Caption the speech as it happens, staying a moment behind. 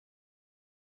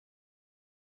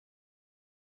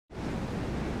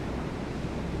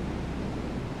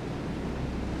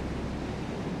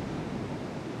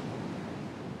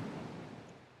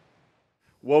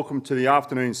Welcome to the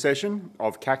afternoon session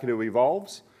of Kakadu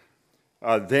Evolves,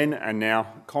 Then and Now,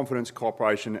 Confidence,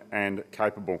 Cooperation and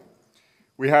Capable.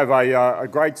 We have a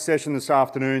great session this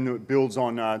afternoon that builds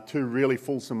on two really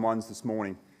fulsome ones this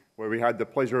morning, where we had the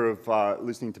pleasure of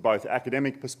listening to both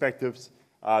academic perspectives,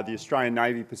 the Australian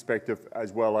Navy perspective,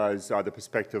 as well as the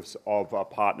perspectives of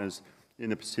partners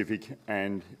in the Pacific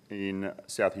and in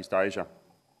Southeast Asia.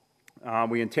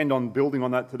 We intend on building on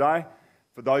that today.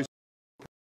 For those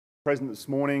present this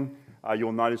morning,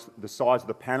 you'll notice the size of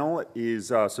the panel is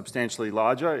substantially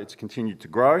larger. It's continued to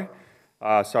grow,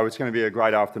 so it's going to be a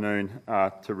great afternoon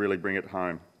to really bring it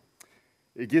home.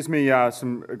 It gives me a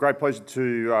great pleasure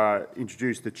to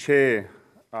introduce the chair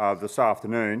this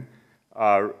afternoon,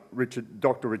 Dr.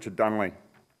 Richard Dunley.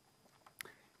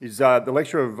 He's the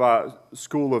lecturer of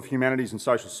School of Humanities and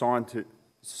Social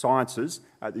Sciences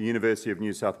at the University of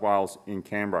New South Wales in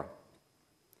Canberra,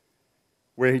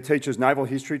 where he teaches naval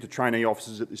history to trainee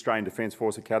officers at the Australian Defence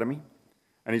Force Academy,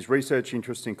 and his research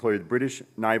interests include British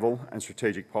naval and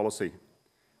strategic policy,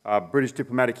 British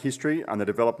diplomatic history and the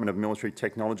development of military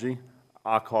technology,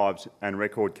 archives and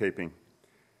record keeping.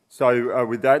 So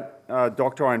with that,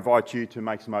 Doctor, I invite you to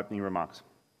make some opening remarks.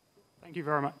 Thank you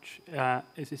very much.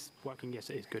 Is this working? Yes,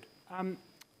 it is. Good.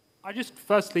 I just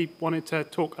firstly wanted to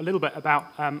talk a little bit about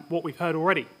what we've heard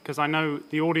already, because I know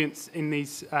the audience in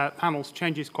these panels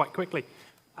changes quite quickly.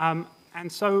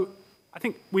 And so I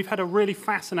think we've had a really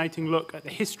fascinating look at the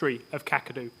history of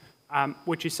Kakadu,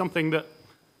 which is something that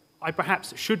I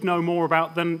perhaps should know more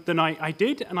about than I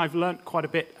did, and I've learnt quite a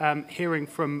bit hearing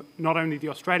from not only the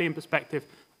Australian perspective,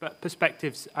 but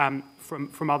perspectives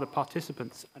from other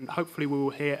participants. And hopefully we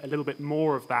will hear a little bit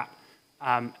more of that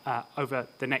over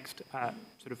the next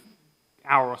sort of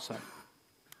hour or so.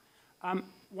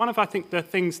 One of, I think, the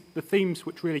themes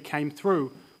which really came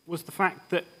through was the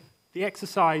fact that the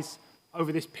exercise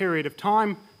over this period of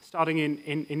time, starting in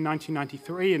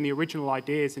 1993 and the original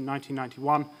ideas in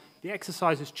 1991, the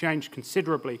exercise has changed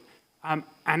considerably.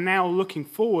 And now looking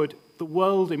forward, the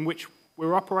world in which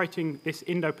we're operating, this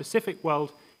Indo-Pacific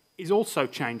world, is also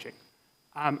changing.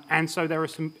 And so there are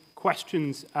some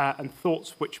questions and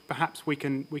thoughts which perhaps we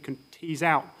can tease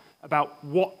out about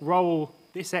what role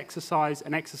this exercise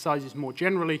and exercises more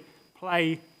generally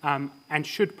play and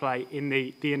should play in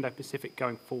the Indo-Pacific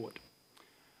going forward.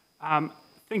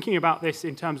 Thinking about this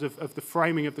in terms of the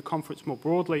framing of the conference more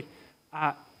broadly,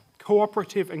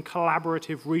 cooperative and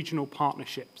collaborative regional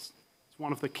partnerships is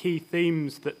one of the key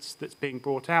themes that's being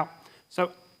brought out.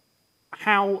 So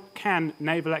how can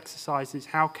naval exercises,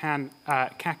 how can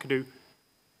Kakadu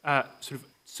sort of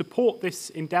support this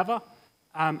endeavour,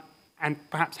 and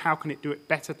perhaps how can it do it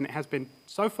better than it has been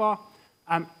so far?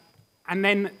 And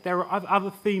then there are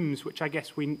other themes which I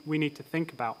guess we need to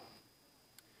think about.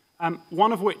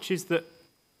 One of which is that,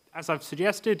 as I've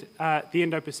suggested, the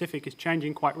Indo-Pacific is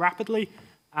changing quite rapidly,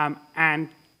 and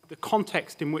the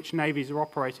context in which navies are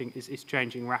operating is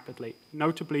changing rapidly.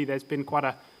 Notably, there's been quite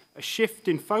a shift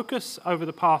in focus over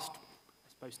the past, I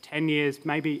suppose, 10 years,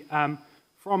 maybe,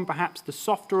 from perhaps the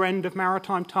softer end of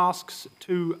maritime tasks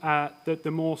to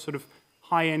the more sort of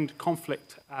high-end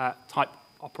conflict type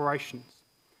operations.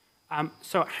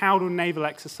 So how do naval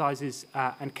exercises,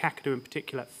 and Kakadu in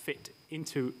particular, fit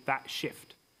into that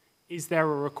shift? Is there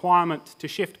a requirement to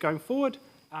shift going forward,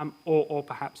 or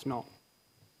perhaps not?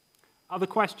 Other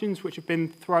questions which have been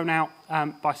thrown out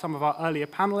by some of our earlier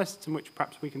panelists, and which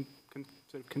perhaps we can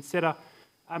sort of consider,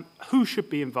 who should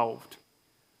be involved?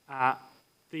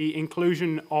 The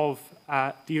inclusion of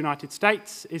the United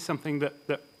States is something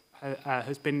that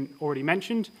has been already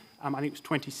mentioned. I think it was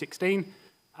 2016.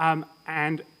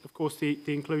 And, of course, the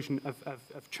inclusion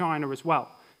of China as well.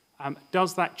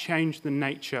 Does that change the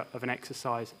nature of an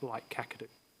exercise like Kakadu?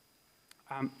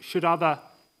 Should other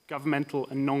governmental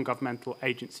and non-governmental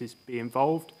agencies be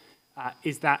involved?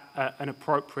 Is that an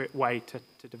appropriate way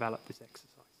to develop this exercise?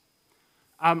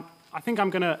 I think I'm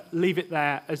going to leave it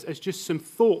there as just some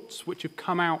thoughts which have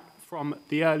come out from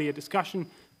the earlier discussion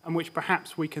and which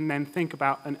perhaps we can then think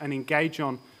about and engage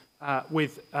on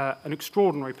with an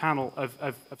extraordinary panel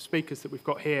of speakers that we've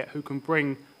got here who can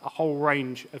bring a whole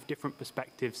range of different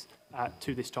perspectives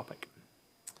to this topic.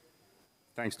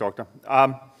 Thanks, Doctor.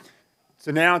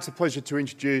 So now it's a pleasure to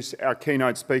introduce our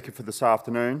keynote speaker for this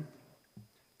afternoon.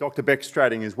 Dr. Beck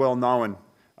Stratting is well known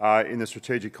in the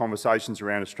strategic conversations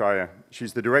around Australia.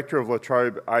 She's the Director of La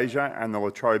Trobe Asia and the La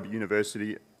Trobe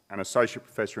University and Associate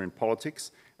Professor in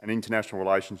Politics and International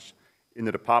Relations in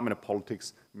the Department of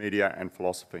Politics, Media and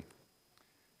Philosophy.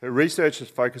 Her research has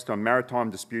focused on maritime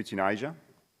disputes in Asia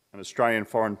and Australian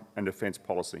foreign and defence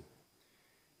policy.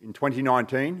 In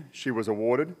 2019, she was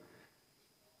awarded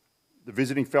the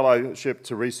Visiting Fellowship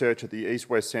to Research at the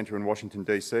East-West Centre in Washington,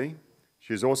 DC.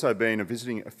 She has also been a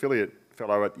Visiting Affiliate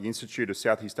Fellow at the Institute of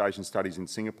Southeast Asian Studies in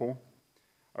Singapore,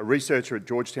 a researcher at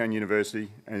Georgetown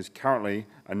University, and is currently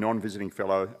a non-visiting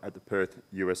fellow at the Perth,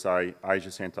 USA Asia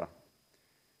Centre.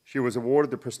 She was awarded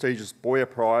the prestigious Boyer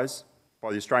Prize by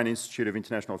the Australian Institute of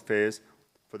International Affairs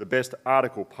for the best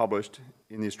article published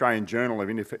in the Australian Journal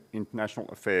of International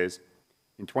Affairs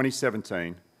in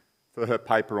 2017 for her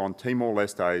paper on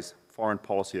Timor-Leste's foreign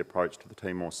policy approach to the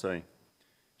Timor Sea.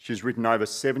 She's written over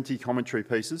 70 commentary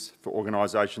pieces for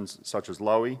organisations such as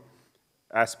Lowy,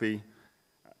 ASPI,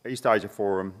 East Asia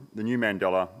Forum, the New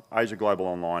Mandela, Asia Global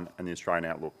Online and the Australian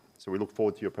Outlook. So we look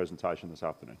forward to your presentation this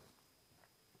afternoon.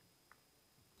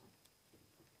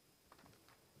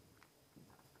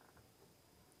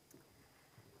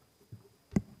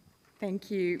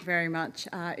 Thank you very much.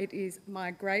 It is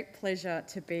my great pleasure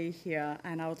to be here,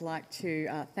 and I would like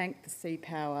to thank the Sea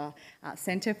Power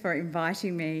Centre for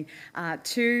inviting me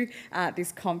to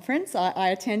this conference. I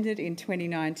attended in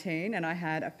 2019 and I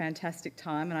had a fantastic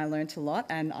time and I learnt a lot,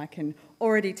 and I can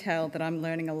already tell that I'm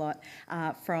learning a lot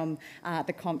from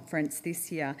the conference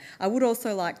this year. I would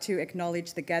also like to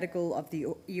acknowledge the Gadigal of the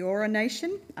Eora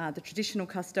Nation, the traditional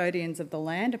custodians of the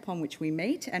land upon which we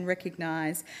meet, and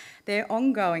recognise their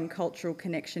ongoing cultural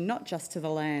connection, not just to the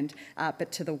land,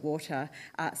 but to the water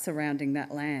surrounding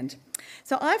that land.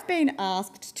 So I've been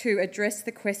asked to address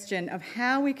the question of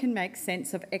how we can make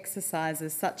sense of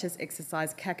exercises such as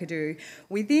exercise Kakadu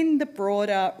within the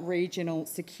broader regional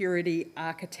security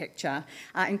architecture,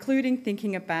 including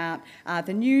thinking about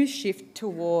the new shift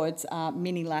towards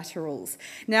minilaterals.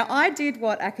 Now, I did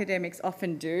what academics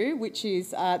often do, which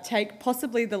is take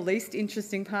possibly the least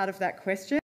interesting part of that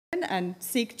question and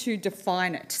seek to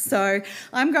define it. So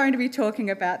I'm going to be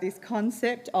talking about this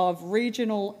concept of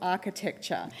regional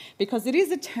architecture, because it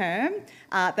is a term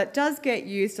that does get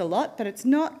used a lot, but it's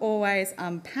not always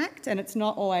unpacked and it's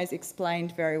not always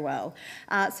explained very well.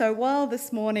 So while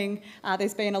this morning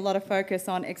there's been a lot of focus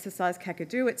on exercise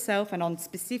Kakadu itself and on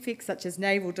specifics such as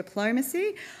naval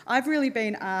diplomacy, I've really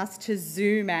been asked to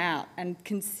zoom out and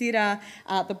consider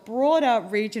the broader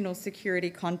regional security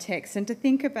context and to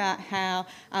think about how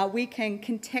we can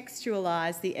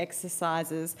contextualise the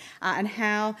exercises and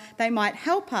how they might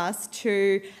help us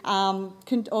to,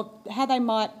 or how they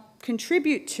might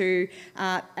contribute to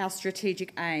our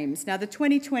strategic aims. Now, the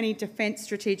 2020 Defence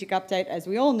Strategic Update, as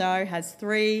we all know, has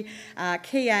three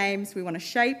key aims. We want to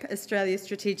shape Australia's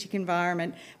strategic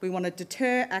environment, we want to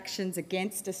deter actions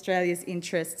against Australia's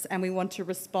interests, and we want to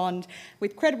respond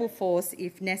with credible force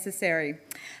if necessary.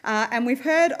 And we've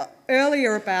heard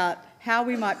earlier about how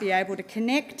we might be able to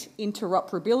connect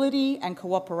interoperability and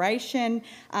cooperation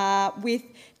with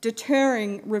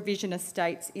deterring revisionist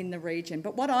states in the region.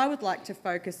 But what I would like to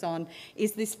focus on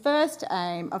is this first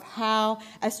aim of how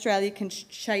Australia can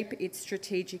shape its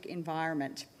strategic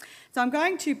environment. So I'm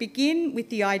going to begin with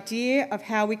the idea of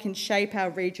how we can shape our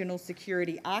regional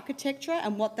security architecture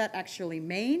and what that actually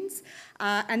means.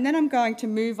 And then I'm going to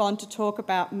move on to talk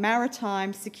about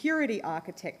maritime security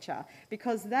architecture,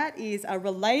 because that is a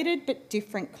related but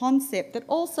different concept that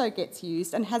also gets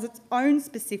used and has its own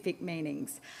specific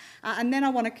meanings. And then I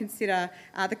want to consider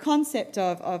the concept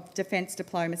of defence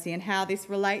diplomacy and how this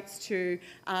relates to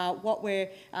what we're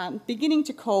beginning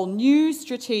to call new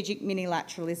strategic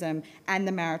minilateralism and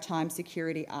the maritime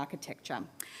security architecture.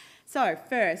 So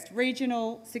first,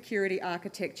 regional security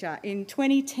architecture. In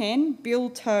 2010, Bill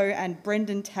Toe and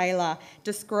Brendan Taylor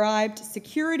described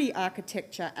security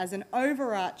architecture as an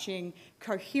overarching,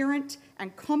 coherent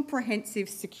and comprehensive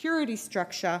security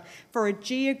structure for a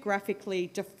geographically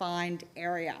defined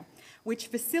area, which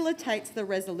facilitates the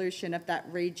resolution of that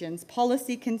region's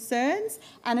policy concerns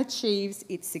and achieves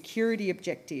its security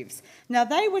objectives. Now,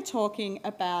 they were talking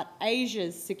about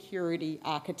Asia's security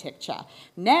architecture.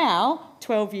 Now,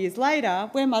 12 years later,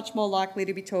 we're much more likely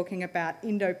to be talking about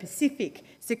Indo-Pacific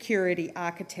security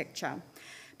architecture.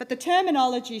 But the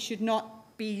terminology should not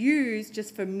be used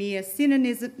just for mere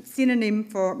synonym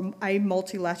for a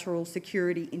multilateral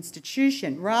security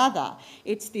institution. Rather,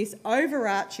 it's this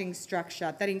overarching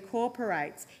structure that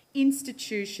incorporates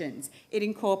institutions. It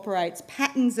incorporates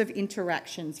patterns of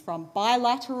interactions from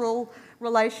bilateral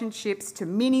relationships to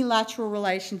minilateral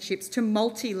relationships to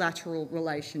multilateral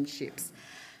relationships.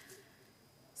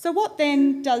 So what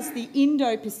then does the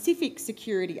Indo-Pacific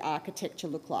security architecture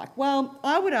look like? Well,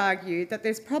 I would argue that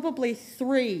there's probably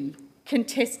three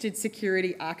contested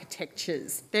security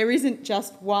architectures. There isn't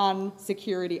just one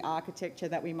security architecture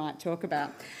that we might talk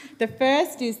about. The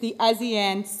first is the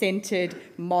ASEAN-centred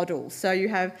model. So you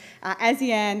have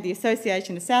ASEAN, the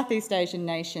Association of Southeast Asian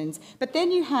Nations, but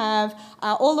then you have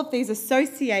all of these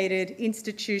associated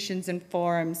institutions and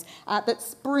forums that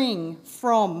spring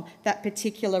from that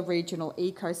particular regional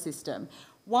ecosystem.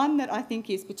 One that I think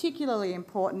is particularly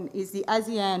important is the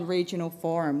ASEAN Regional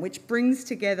Forum, which brings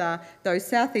together those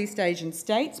Southeast Asian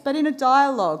states, but in a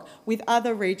dialogue with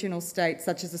other regional states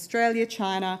such as Australia,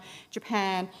 China,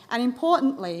 Japan, and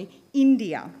importantly,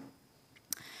 India.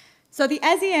 So the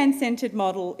ASEAN-centred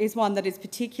model is one that is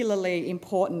particularly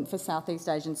important for Southeast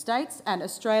Asian states, and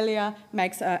Australia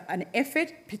makes an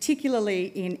effort, particularly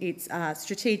in its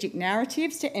strategic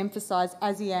narratives, to emphasise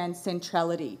ASEAN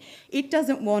centrality. It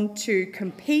doesn't want to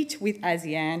compete with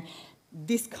ASEAN,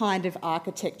 this kind of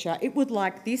architecture. It would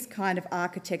like this kind of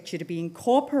architecture to be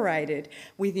incorporated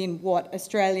within what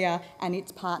Australia and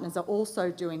its partners are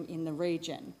also doing in the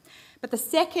region. But the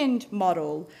second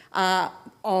model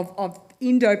of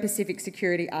Indo-Pacific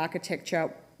security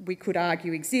architecture, we could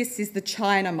argue exists, is the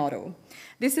China model.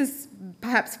 This is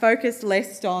perhaps focused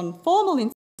less on formal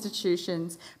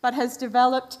institutions, but has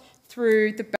developed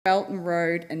through the Belt and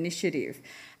Road Initiative.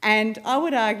 And I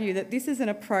would argue that this is an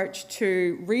approach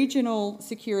to regional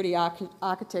security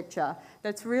architecture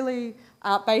that's really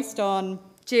based on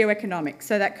geoeconomics,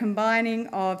 so that combining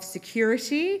of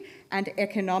security and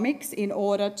economics in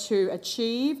order to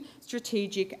achieve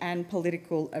strategic and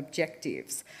political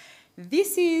objectives.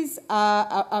 This is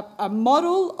a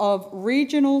model of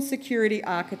regional security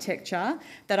architecture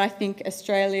that I think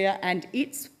Australia and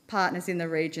its partners in the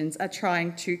regions are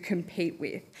trying to compete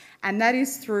with. And that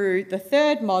is through the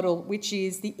third model, which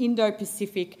is the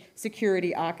Indo-Pacific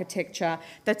security architecture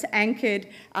that's anchored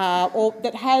or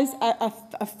that has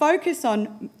a focus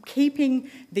on keeping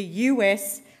the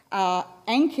US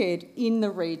anchored in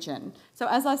the region. So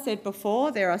as I said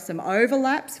before, there are some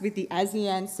overlaps with the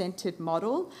ASEAN-centred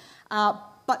model,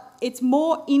 but it's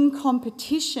more in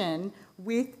competition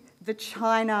with the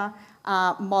China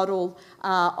model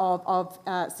of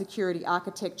security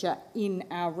architecture in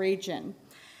our region.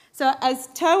 So as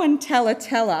Toe and Teller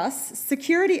tell us,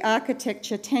 security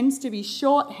architecture tends to be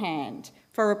shorthand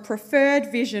for a preferred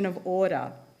vision of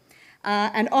order.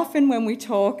 And often when we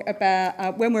talk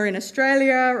about, when we're in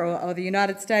Australia or the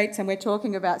United States and we're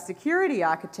talking about security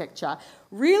architecture,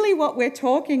 really what we're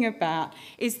talking about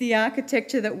is the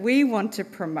architecture that we want to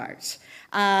promote.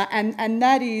 And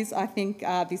that is, I think,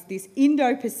 this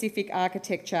Indo-Pacific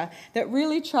architecture that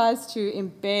really tries to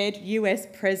embed US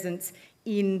presence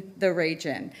in the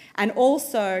region and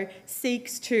also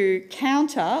seeks to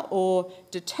counter or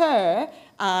deter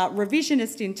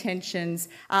revisionist intentions,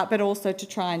 but also to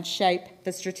try and shape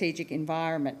the strategic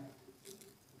environment.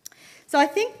 So I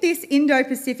think this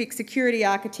Indo-Pacific security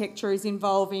architecture is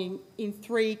evolving in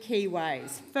three key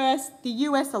ways. First, the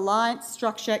US alliance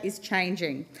structure is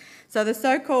changing. So the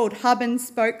so-called hub and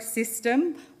spoke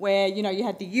system, where you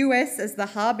had the US as the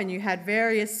hub and you had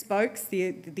various spokes,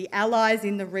 the allies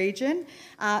in the region.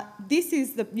 This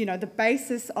is the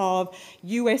basis of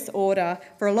US order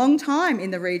for a long time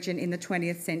in the region in the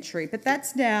 20th century, but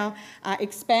that's now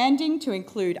expanding to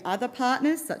include other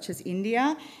partners such as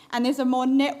India, and there's a more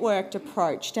networked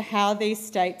approach to how these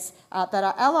states that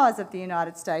are allies of the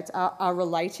United States are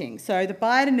relating. So the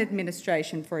Biden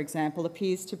administration, for example,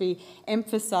 appears to be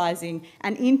emphasising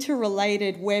an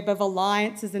interrelated web of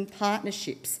alliances and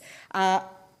partnerships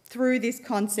through this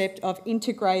concept of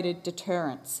integrated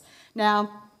deterrence.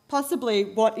 Now, possibly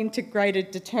what integrated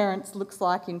deterrence looks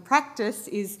like in practice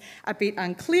is a bit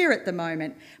unclear at the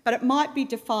moment, but it might be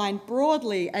defined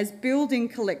broadly as building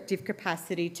collective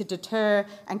capacity to deter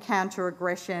and counter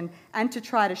aggression and to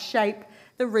try to shape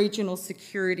the regional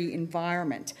security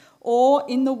environment. Or,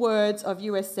 in the words of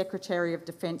US Secretary of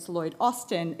Defence Lloyd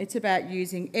Austin, it's about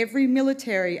using every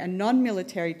military and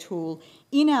non-military tool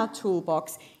in our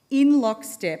toolbox in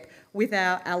lockstep with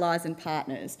our allies and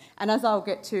partners. And as I'll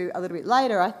get to a little bit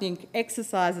later, I think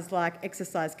exercises like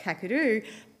Exercise Kakadu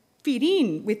fit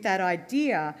in with that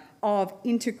idea of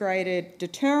integrated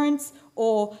deterrence,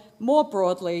 or more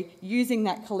broadly, using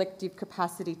that collective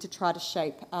capacity to try to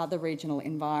shape the regional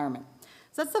environment.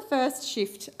 So that's the first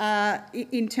shift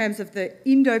in terms of the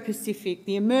Indo-Pacific,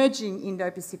 the emerging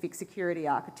Indo-Pacific security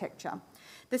architecture.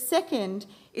 The second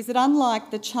is that unlike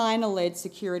the China-led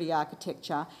security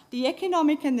architecture, the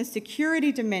economic and the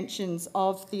security dimensions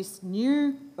of this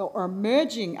new or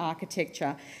emerging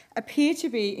architecture appear to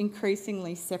be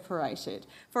increasingly separated.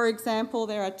 For example,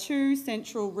 there are two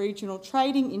central regional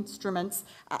trading instruments,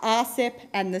 RCEP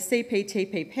and the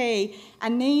CPTPP,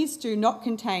 and these do not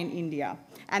contain India.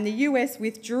 And the US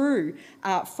withdrew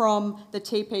from the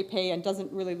TPP and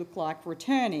doesn't really look like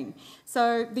returning.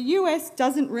 So the US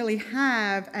doesn't really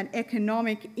have an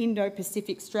economic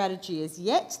Indo-Pacific strategy as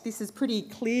yet. This is pretty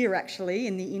clear actually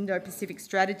in the Indo-Pacific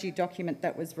strategy document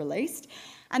that was released.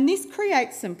 And this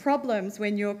creates some problems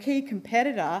when your key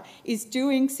competitor is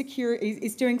doing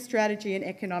strategy and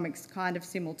economics kind of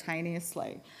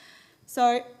simultaneously.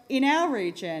 So in our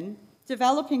region,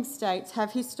 developing states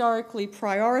have historically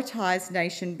prioritised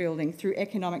nation building through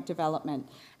economic development,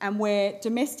 and where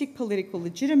domestic political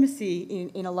legitimacy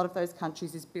in a lot of those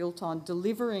countries is built on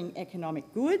delivering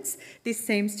economic goods, this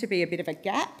seems to be a bit of a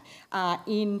gap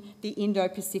in the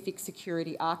Indo-Pacific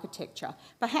security architecture.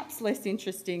 Perhaps less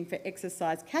interesting for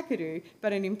exercise Kakadu,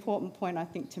 but an important point I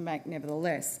think to make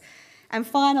nevertheless. And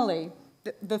finally,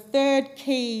 the third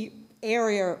key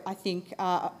area I think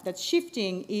that's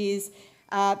shifting is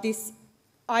this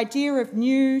idea of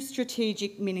new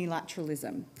strategic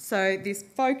minilateralism. So this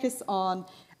focus on,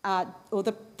 or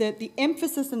the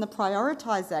emphasis and the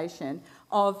prioritisation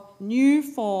of new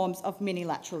forms of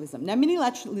minilateralism. Now,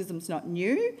 minilateralism is not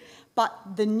new, but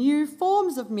the new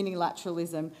forms of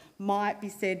minilateralism might be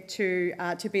said to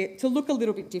look a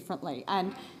little bit differently.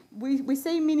 And we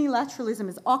see minilateralism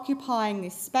as occupying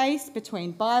this space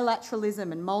between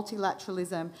bilateralism and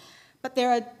multilateralism, but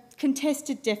there are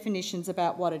contested definitions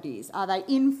about what it is. Are they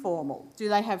informal? Do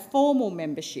they have formal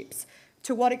memberships?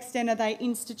 To what extent are they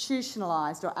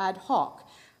institutionalised or ad hoc?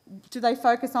 Do they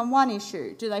focus on one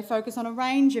issue? Do they focus on a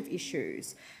range of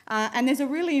issues? And there's a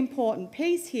really important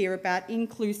piece here about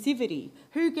inclusivity.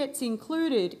 Who gets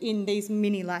included in these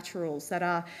minilaterals that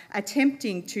are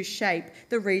attempting to shape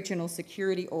the regional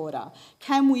security order?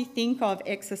 Can we think of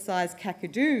exercise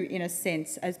Kakadu, in a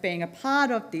sense, as being a part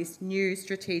of this new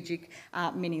strategic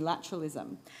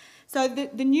minilateralism? So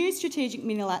the new strategic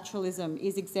minilateralism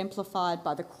is exemplified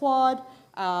by the Quad,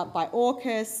 by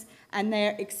AUKUS, and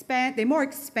they're more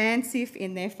expansive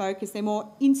in their focus, they're more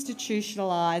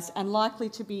institutionalised and likely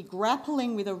to be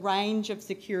grappling with a range of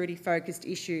security-focused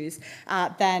issues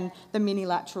than the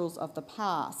minilaterals of the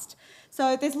past.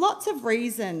 So there's lots of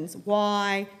reasons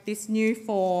why this new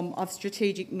form of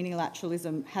strategic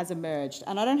minilateralism has emerged,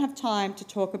 and I don't have time to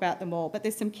talk about them all, but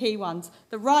there's some key ones.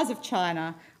 The rise of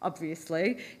China,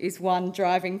 obviously, is one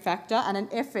driving factor, and an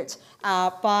effort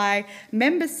by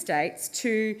member states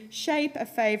to shape a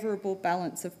favourable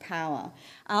balance of power.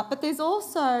 But there's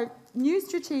also new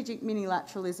strategic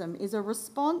minilateralism is a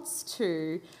response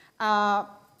to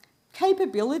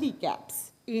capability gaps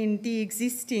in the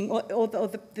existing or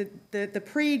the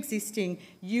pre-existing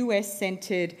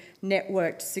US-centred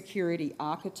networked security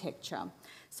architecture.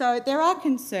 So there are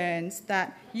concerns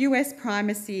that US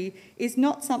primacy is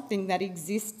not something that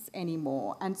exists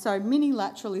anymore, and so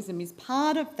minilateralism is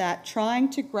part of that, trying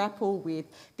to grapple with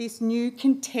this new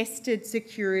contested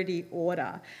security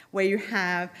order where you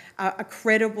have a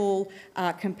credible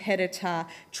competitor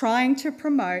trying to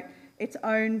promote its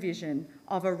own vision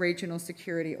of a regional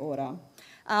security order.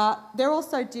 They're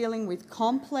also dealing with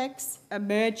complex,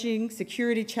 emerging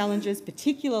security challenges,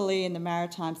 particularly in the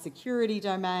maritime security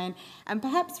domain, and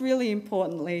perhaps really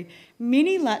importantly,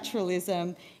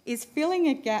 minilateralism is filling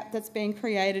a gap that's been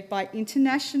created by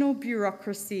international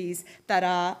bureaucracies that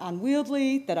are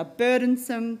unwieldy, that are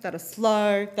burdensome, that are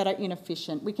slow, that are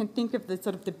inefficient. We can think of the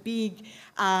sort of the big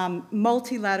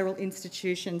multilateral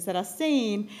institutions that are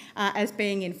seen as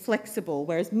being inflexible,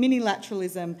 whereas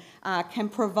minilateralism can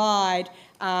provide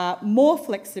more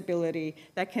flexibility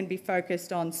that can be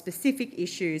focused on specific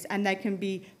issues, and they can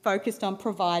be focused on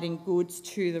providing goods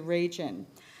to the region.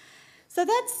 So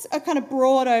that's a kind of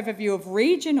broad overview of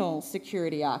regional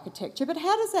security architecture, but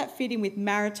how does that fit in with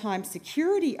maritime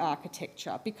security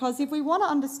architecture? Because if we want to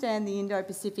understand the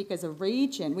Indo-Pacific as a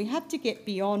region, we have to get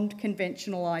beyond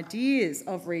conventional ideas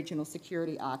of regional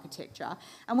security architecture,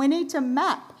 and we need to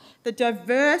map the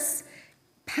diverse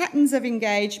patterns of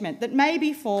engagement that may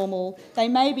be formal, they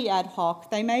may be ad hoc,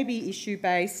 they may be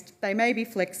issue-based, they may be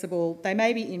flexible, they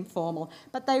may be informal,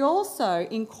 but they also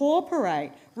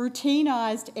incorporate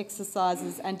routinised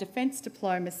exercises and defence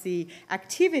diplomacy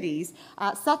activities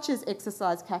such as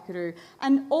exercise Kakadu,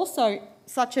 and also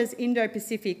such as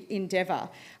Indo-Pacific endeavour,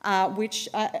 which,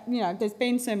 there's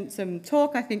been some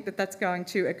talk, I think, that that's going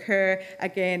to occur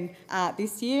again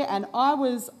this year. And I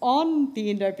was on the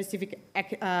Indo-Pacific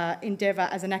endeavour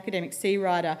as an academic sea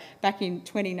rider back in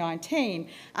 2019.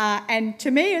 And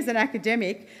to me, as an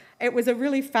academic, it was a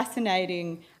really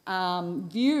fascinating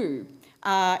view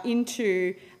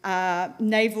into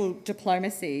naval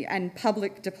diplomacy and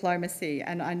public diplomacy,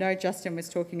 and I know Justin was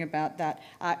talking about that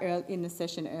in the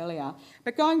session earlier.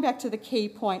 But going back to the key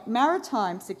point,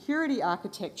 maritime security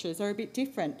architectures are a bit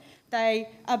different. They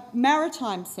are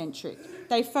maritime-centric.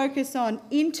 They focus on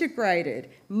integrated,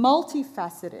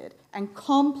 multifaceted and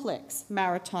complex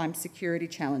maritime security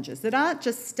challenges that aren't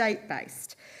just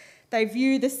state-based. They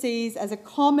view the seas as a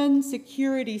common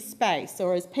security space,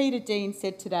 or as Peter Dean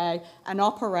said today, an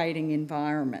operating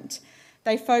environment.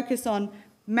 They focus on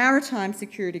maritime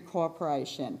security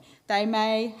cooperation. They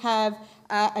may have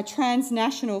a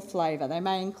transnational flavour. They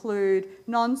may include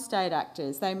non-state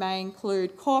actors. They may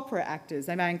include corporate actors.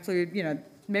 They may include,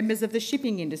 members of the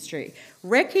shipping industry,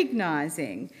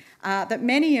 recognising that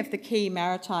many of the key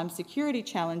maritime security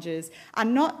challenges are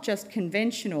not just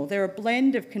conventional, they're a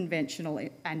blend of conventional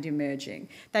and emerging.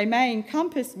 They may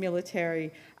encompass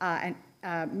military and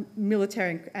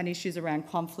issues around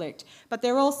conflict, but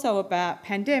they're also about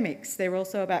pandemics, they're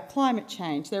also about climate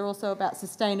change, they're also about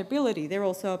sustainability, they're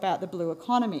also about the blue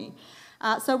economy.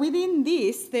 So within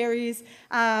this, there is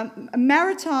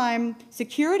maritime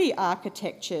security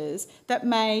architectures that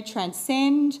may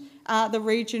transcend the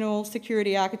regional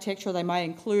security architecture. They may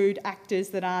include actors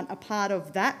that aren't a part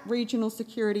of that regional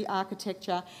security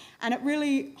architecture, and it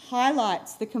really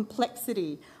highlights the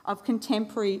complexity of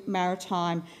contemporary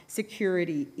maritime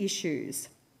security issues.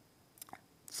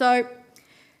 So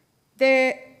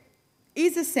there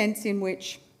is a sense in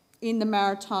which, in the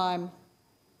maritime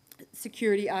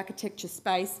security architecture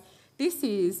space, this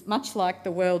is, much like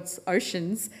the world's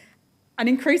oceans, an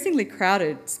increasingly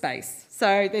crowded space.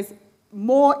 So there's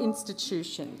more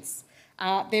institutions.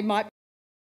 There might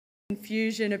be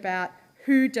confusion about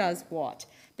who does what.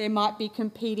 There might be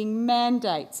competing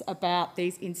mandates about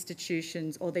these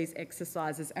institutions or these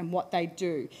exercises and what they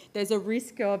do. There's a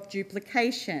risk of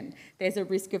duplication, there's a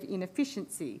risk of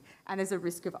inefficiency, and there's a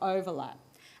risk of overlap.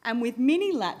 And with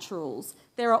minilaterals,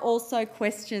 there are also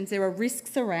questions, there are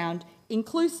risks around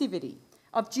inclusivity,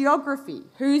 of geography,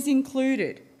 who's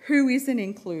included, who isn't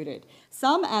included.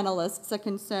 Some analysts are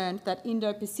concerned that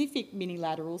Indo-Pacific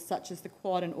minilaterals, such as the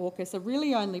Quad and AUKUS, are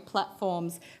really only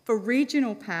platforms for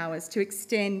regional powers to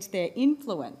extend their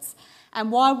influence.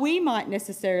 And while we might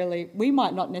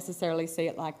not necessarily see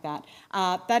it like that,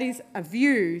 that is a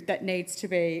view that needs to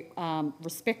be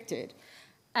respected.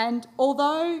 And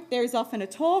although there is often a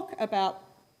talk about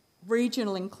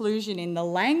regional inclusion in the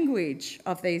language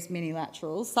of these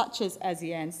minilaterals, such as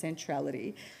ASEAN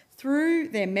centrality, through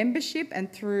their membership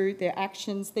and through their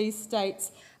actions, these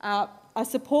states are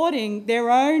supporting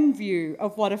their own view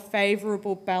of what a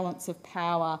favourable balance of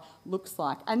power looks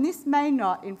like. And this may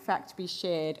not, in fact, be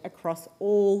shared across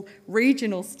all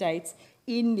regional states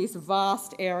in this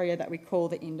vast area that we call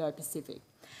the Indo-Pacific.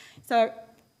 So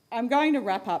I'm going to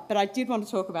wrap up, but I did want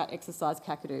to talk about exercise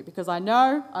Kakadu because I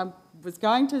know I was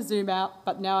going to zoom out,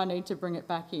 but now I need to bring it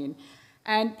back in.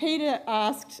 And Peter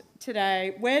asked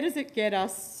today, where does it get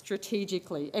us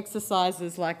strategically,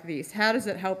 exercises like this? How does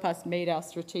it help us meet our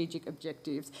strategic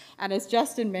objectives? And as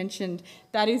Justin mentioned,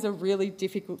 that is a really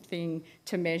difficult thing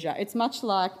to measure. It's much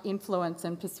like influence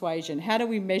and persuasion. How do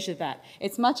we measure that?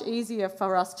 It's much easier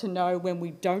for us to know when we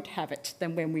don't have it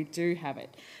than when we do have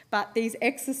it. But these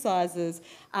exercises,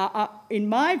 in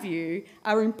my view,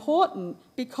 are important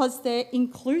because they're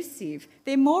inclusive.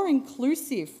 They're more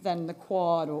inclusive than the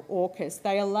Quad or AUKUS.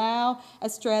 They allow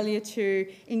Australia to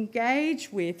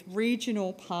engage with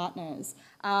regional partners.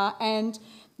 And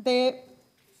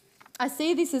I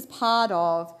see this as part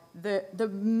of the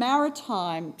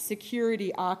maritime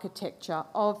security architecture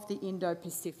of the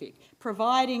Indo-Pacific,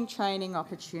 providing training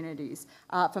opportunities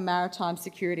for maritime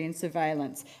security and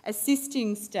surveillance,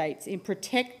 assisting states in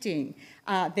protecting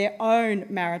their own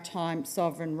maritime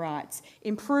sovereign rights,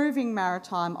 improving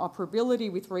maritime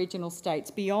operability with regional states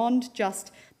beyond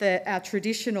just our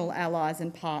traditional allies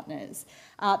and partners,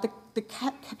 the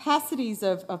capacities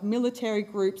of military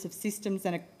groups, of systems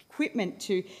and equipment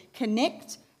to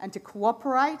connect and to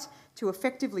cooperate, to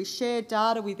effectively share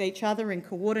data with each other in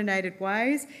coordinated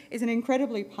ways is an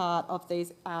incredibly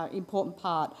important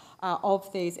part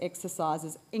of these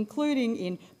exercises, including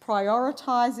in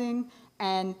prioritising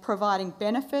and providing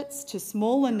benefits to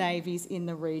smaller navies in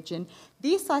the region.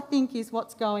 This, I think, is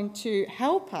what's going to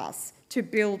help us to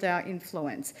build our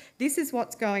influence. This is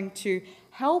what's going to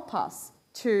help us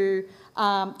to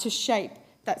shape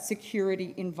that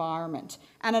security environment.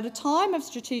 And at a time of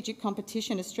strategic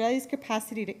competition, Australia's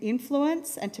capacity to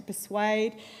influence and to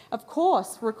persuade, of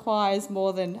course, requires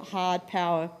more than hard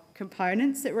power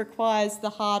components. It requires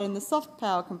the hard and the soft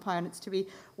power components to be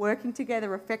working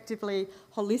together effectively,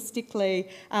 holistically,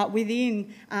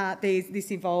 within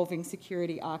this evolving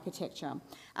security architecture.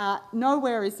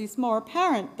 Nowhere is this more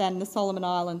apparent than the Solomon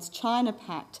Islands China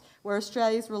Pact, where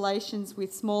Australia's relations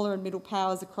with smaller and middle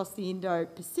powers across the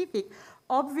Indo-Pacific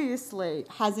obviously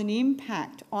has an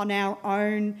impact on our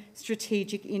own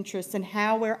strategic interests and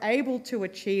how we're able to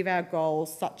achieve our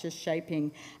goals, such as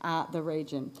shaping the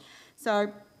region.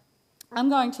 So I'm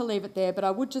going to leave it there, but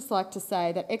I would just like to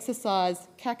say that exercise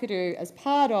Kakadu as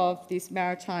part of this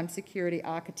maritime security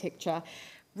architecture,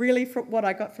 really what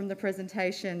I got from the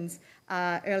presentations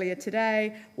earlier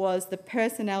today was the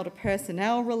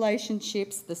personnel-to-personnel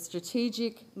relationships, the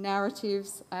strategic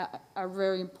narratives are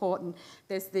very important.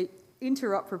 There's the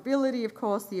interoperability, of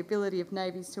course, the ability of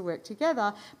navies to work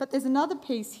together, but there's another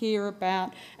piece here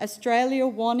about Australia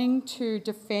wanting to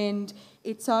defend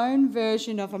its own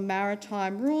version of a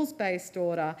maritime rules-based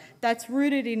order that's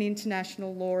rooted in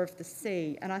international law of the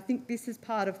sea. And I think this is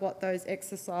part of what those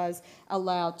exercises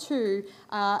allow too.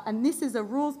 And this is a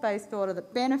rules-based order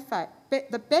that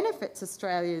benefits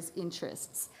Australia's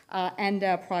interests and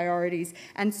our priorities.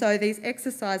 And so these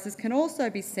exercises can also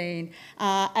be seen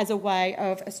as a way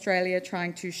of Australia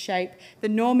trying to shape the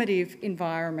normative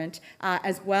environment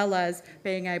as well as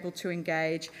being able to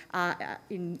engage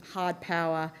in hard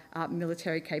power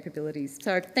military capabilities.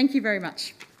 So thank you very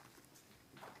much.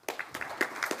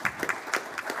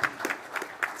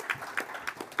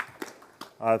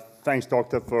 Thanks,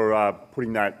 Doctor, for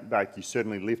putting that back. You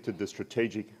certainly lifted the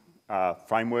strategic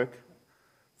framework.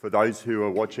 For those who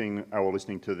are watching or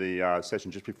listening to the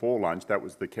session just before lunch, that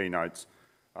was the keynotes.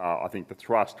 I think the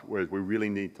thrust was we really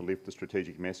need to lift the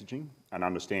strategic messaging and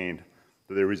understand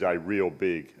that there is a real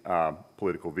big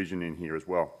political vision in here as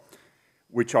well,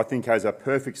 which I think has a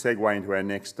perfect segue into our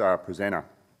next presenter,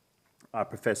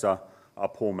 Professor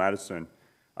Paul Maddison,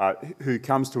 who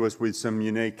comes to us with some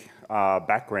unique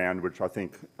background, which I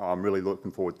think I'm really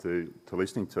looking forward to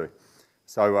listening to.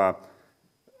 So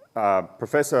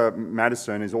Professor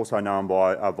Maddison is also known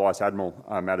by Vice Admiral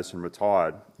Maddison,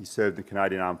 retired. He served the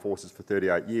Canadian Armed Forces for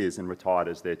 38 years and retired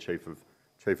as their Chief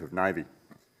of Navy.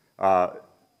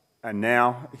 And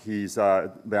now he's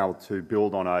been able to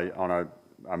build on a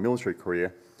military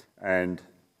career and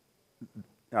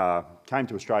came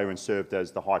to Australia and served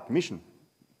as the High Commissioner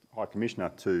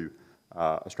to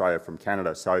Australia from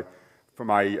Canada. So from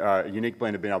a unique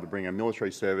blend of being able to bring a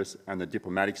military service and the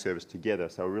diplomatic service together.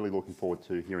 So we're really looking forward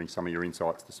to hearing some of your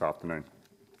insights this afternoon.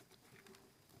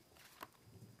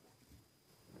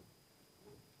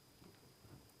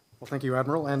 Well, thank you,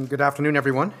 Admiral, and good afternoon,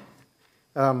 everyone.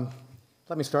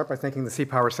 Let me start by thanking the Sea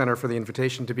Power Centre for the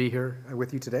invitation to be here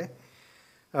with you today,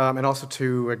 and also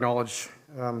to acknowledge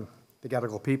the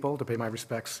Gadigal people, to pay my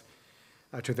respects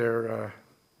to their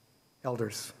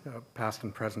elders, past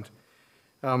and present.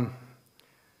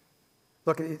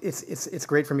 Look, it's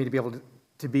great for me to be able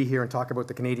to be here and talk about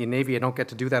the Canadian Navy. I don't get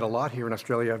to do that a lot here in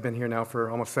Australia. I've been here now for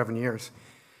almost 7 years.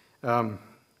 And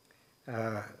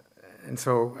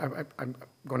so I'm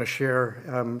going to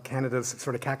share Canada's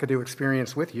sort of Kakadu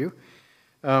experience with you.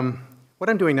 What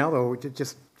I'm doing now, though,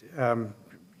 just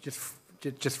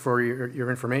for your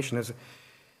information, is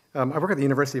I work at the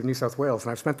University of New South Wales,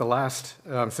 and I've spent the last,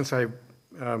 since I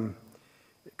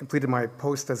completed my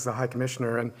post as the High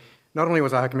Commissioner, and not only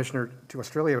was I High Commissioner to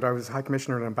Australia, but I was High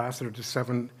Commissioner and Ambassador to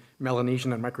 7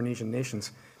 Melanesian and Micronesian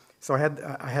nations. So I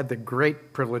had the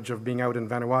great privilege of being out in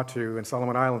Vanuatu and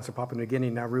Solomon Islands, so Papua New Guinea,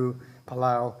 Nauru,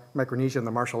 Palau, Micronesia, and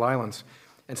the Marshall Islands,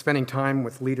 and spending time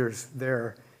with leaders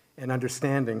there and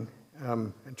understanding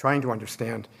and trying to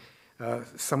understand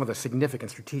some of the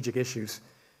significant strategic issues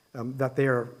that they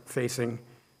are facing,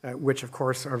 which of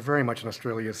course are very much in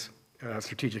Australia's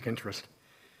strategic interest.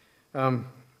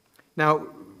 Now,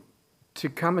 to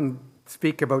come and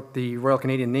speak about the Royal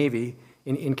Canadian Navy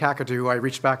in Kakadu, I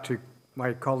reached back to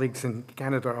my colleagues in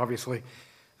Canada, obviously,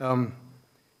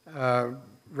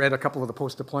 read a couple of the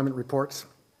post-deployment reports,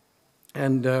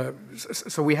 and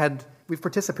so we've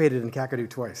participated in Kakadu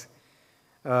twice.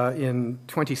 In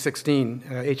 2016,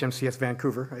 HMCS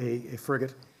Vancouver, a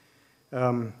frigate,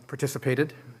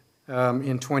 participated.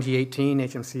 In 2018,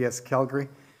 HMCS Calgary,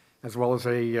 as well as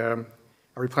a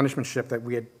replenishment ship that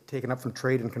we had taken up from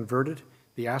trade and converted,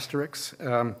 the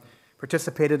Asterix,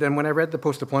 participated. And when I read the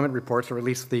post-deployment reports, or at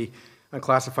least the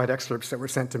unclassified excerpts that were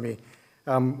sent to me,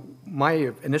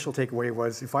 my initial takeaway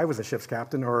was if I was a ship's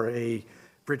captain or a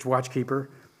bridge watchkeeper,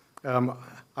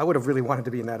 I would have really wanted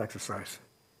to be in that exercise.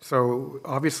 So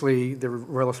obviously, the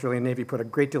Royal Australian Navy put a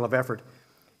great deal of effort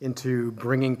into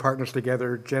bringing partners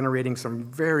together, generating some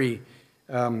very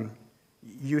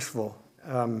useful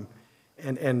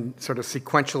and sort of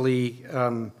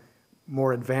sequentially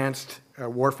more advanced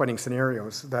warfighting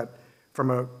scenarios that,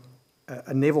 from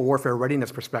a naval warfare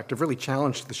readiness perspective, really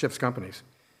challenged the ship's companies.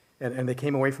 And they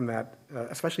came away from that,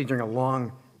 especially during a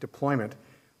long deployment,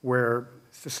 where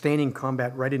sustaining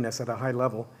combat readiness at a high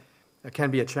level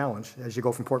can be a challenge as you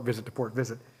go from port visit to port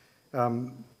visit.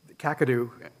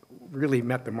 Kakadu really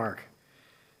met the mark.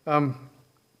 Let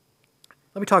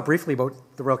me talk briefly about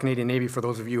the Royal Canadian Navy for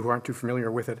those of you who aren't too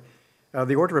familiar with it.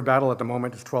 The order of battle at the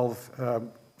moment is 12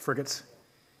 frigates.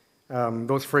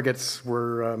 Those frigates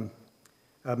were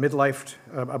mid-lifed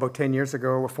about 10 years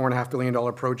ago, a $4.5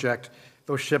 billion project.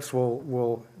 Those ships they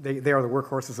are the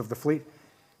workhorses of the fleet,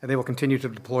 and they will continue to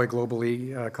deploy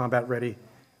globally, combat ready,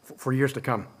 for years to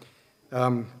come.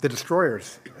 The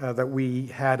destroyers that we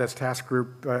had as task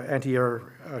group, anti-air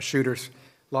shooters,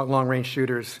 long-range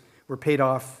shooters, were paid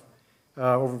off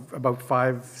over about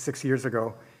 5-6 years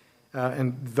ago,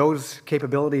 and those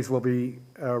capabilities will be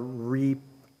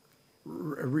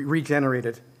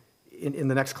regenerated in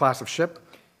the next class of ship,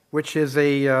 which is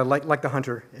like the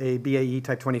Hunter, a BAE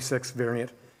Type 26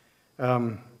 variant,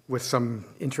 with some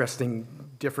interesting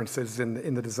differences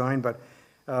in the design. But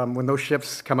when those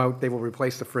ships come out, they will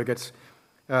replace the frigates.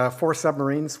 4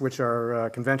 submarines, which are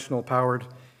conventional powered,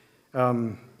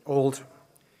 old,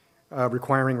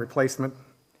 requiring replacement.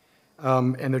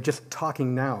 And they're just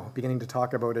beginning to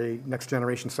talk about a next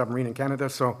generation submarine in Canada.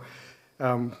 So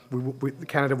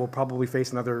Canada will probably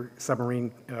face another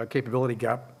submarine capability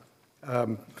gap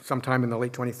sometime in the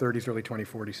late 2030s, early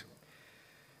 2040s.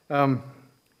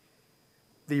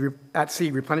 The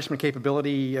at-sea replenishment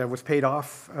capability was paid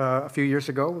off a few years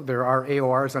ago. There are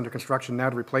AORs under construction now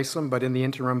to replace them, but in the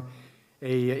interim,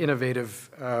 an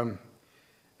innovative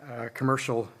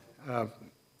commercial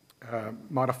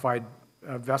modified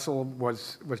vessel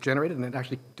was generated, and it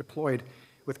actually deployed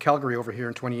with Calgary over here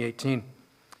in 2018.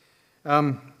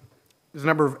 There's a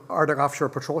number of Arctic offshore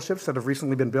patrol ships that have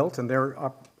recently been built, and they're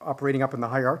operating up in the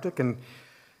high Arctic. And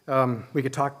we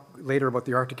could talk later about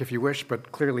the Arctic if you wish,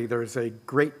 but clearly there's a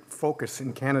great focus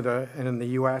in Canada and in the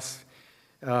US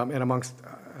and amongst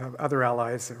other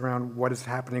allies around what is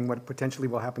happening, what potentially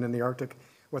will happen in the Arctic,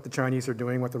 what the Chinese are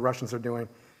doing, what the Russians are doing,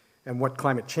 and what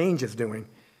climate change is doing,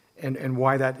 and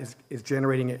why that is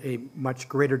generating a much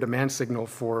greater demand signal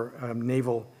for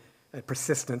naval,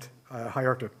 persistent high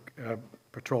Arctic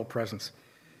patrol presence.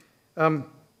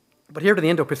 But here to the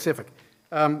Indo-Pacific.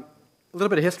 A little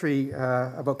bit of history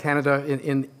about Canada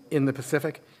in the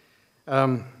Pacific.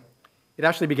 It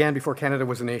actually began before Canada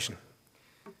was a nation.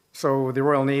 So the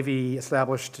Royal Navy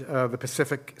established the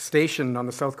Pacific Station on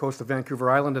the south coast of Vancouver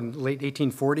Island in the late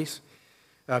 1840s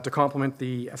to complement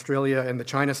the Australia and the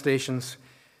China stations.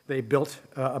 They built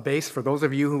a base. For those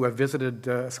of you who have visited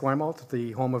Esquimalt,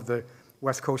 the home of the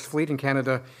West Coast Fleet in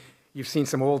Canada, you've seen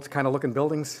some old kind of looking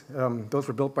buildings. Those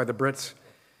were built by the Brits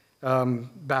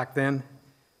back then.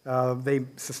 They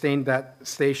sustained that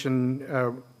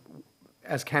station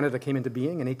as Canada came into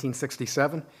being in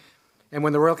 1867. And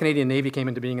when the Royal Canadian Navy came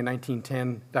into being in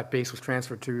 1910, that base was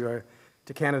transferred to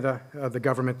Canada. The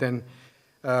government then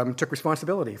took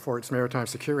responsibility for its maritime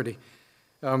security.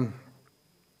 When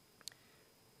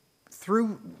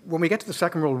we get to the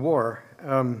Second World War,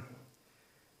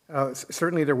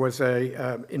 certainly there was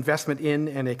an investment in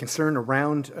and a concern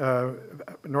around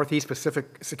Northeast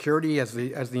Pacific security as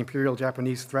the Imperial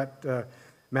Japanese threat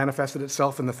manifested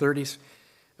itself in the 30s.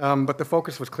 But the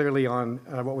focus was clearly on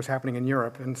what was happening in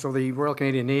Europe. And so the Royal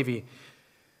Canadian Navy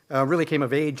really came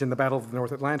of age in the Battle of the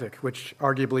North Atlantic, which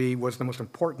arguably was the most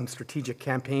important strategic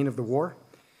campaign of the war,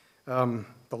 the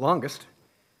longest,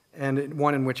 and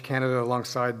one in which Canada,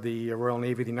 alongside the Royal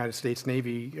Navy, the United States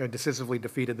Navy, decisively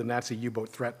defeated the Nazi U-boat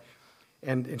threat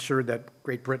and ensured that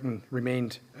Great Britain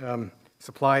remained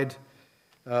supplied,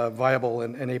 viable,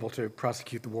 and able to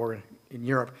prosecute the war in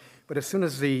Europe. But as soon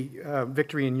as the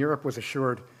victory in Europe was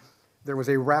assured, there was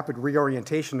a rapid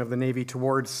reorientation of the Navy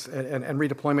towards and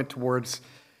redeployment towards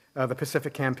the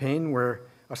Pacific campaign, where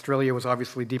Australia was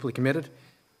obviously deeply committed.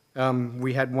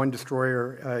 We had one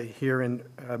destroyer here in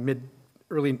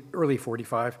early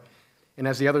 45, and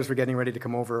as the others were getting ready to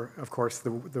come over, of course,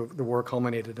 the war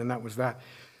culminated, and that was that.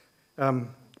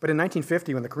 But in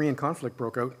 1950, when the Korean conflict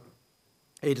broke out,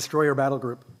 a destroyer battle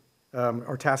group,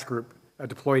 or task group,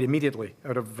 deployed immediately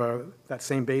out of that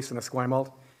same base in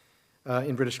Esquimalt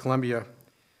in British Columbia,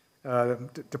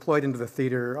 deployed into the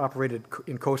theater, operated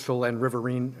in coastal and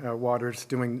riverine waters,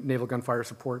 doing naval gunfire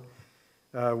support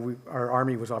Our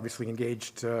army was obviously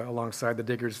engaged alongside the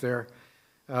diggers there.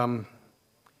 Some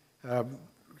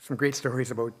great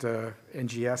stories about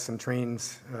NGS and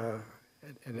trains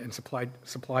and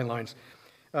supply lines.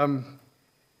 And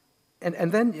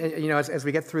then, as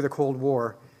we get through the Cold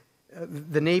War,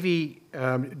 the Navy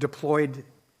deployed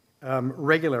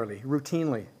regularly,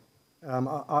 routinely,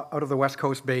 out of the West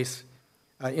Coast base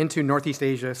into Northeast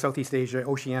Asia, Southeast Asia,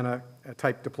 Oceania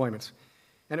type deployments.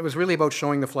 And it was really about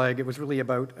showing the flag. It was really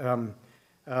about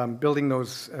building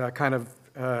those kind of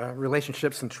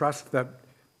relationships and trust that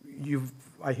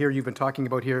I hear you've been talking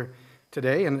about here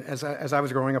today. And as I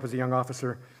was growing up as a young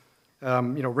officer,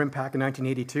 RIMPAC in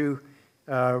 1982,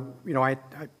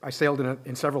 I sailed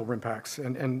in several RIMPACs,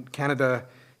 and Canada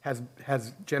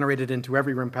has generated into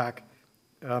every RIMPAC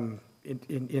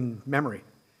in memory.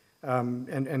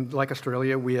 And like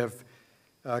Australia, we have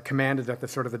commanded at the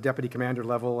sort of the deputy commander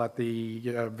level at the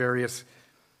various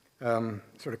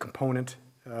sort of component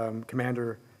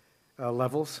commander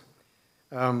levels,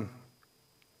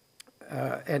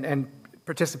 and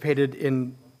participated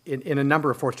in a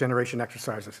number of fourth generation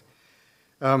exercises.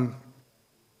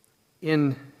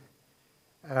 In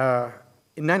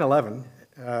 9/11,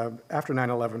 after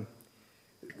 9/11,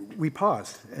 we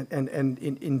paused and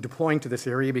in deploying to this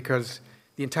area because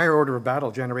the entire order of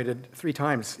battle generated 3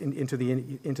 times into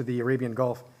the Arabian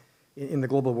Gulf in the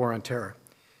global war on terror.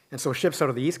 And so ships out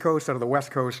of the East Coast, out of the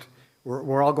West Coast,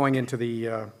 were all going into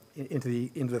the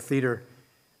theater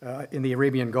in the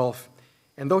Arabian Gulf.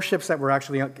 And those ships that were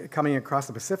actually coming across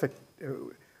the Pacific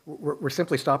were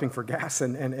simply stopping for gas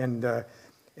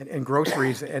and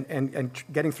groceries and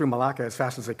getting through Malacca as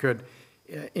fast as they could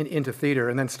into theater,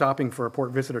 and then stopping for a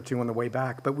port visit or two on the way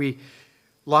back. But we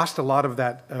lost a lot of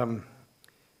that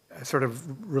sort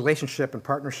of relationship and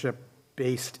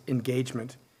partnership-based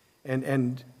engagement,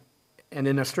 and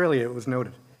in Australia it was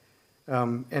noted,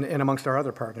 and amongst our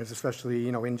other partners, especially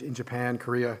in Japan,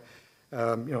 Korea,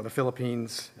 the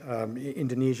Philippines,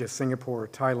 Indonesia, Singapore,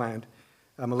 Thailand,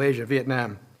 Malaysia,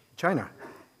 Vietnam, China.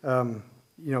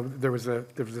 There was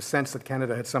a sense that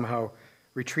Canada had somehow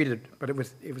retreated, but it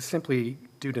was simply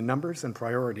due to numbers and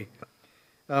priority.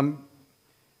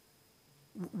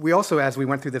 We also, as we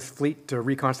went through this fleet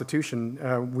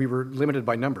reconstitution, we were limited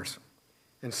by numbers.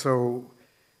 And so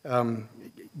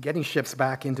getting ships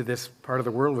back into this part of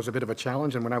the world was a bit of a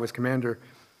challenge, and when I was commander,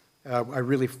 I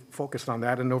really focused on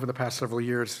that, and over the past several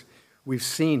years, we've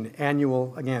seen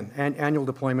annual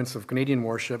deployments of Canadian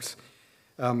warships,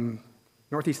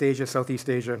 Northeast Asia, Southeast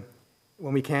Asia,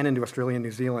 when we can into Australia and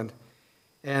New Zealand.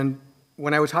 And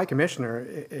when I was High Commissioner,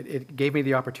 it gave me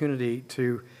the opportunity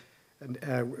to,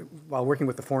 while working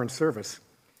with the Foreign Service,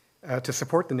 to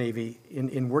support the Navy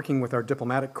in working with our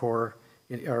diplomatic corps,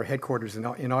 our headquarters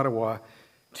in Ottawa,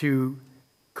 to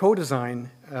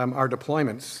co-design our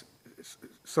deployments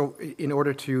so in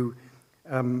order to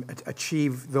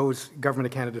achieve those Government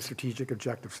of Canada strategic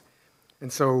objectives.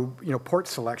 And so, port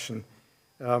selection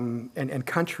and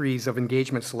countries of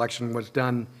engagement selection was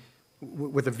done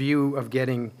with a view of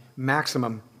getting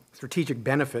maximum strategic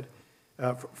benefit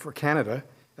for Canada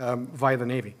via the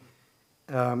Navy.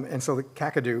 And so the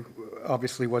Kakadu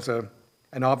obviously was an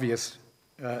obvious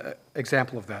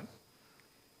example of that.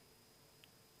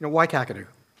 Why Kakadu?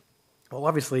 Well,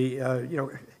 obviously,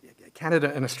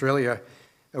 Canada and Australia,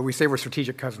 we say we're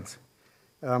strategic cousins.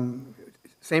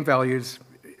 Same values,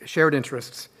 shared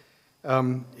interests.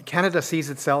 Canada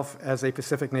sees itself as a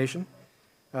Pacific nation.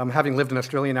 Having lived in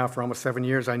Australia now for almost 7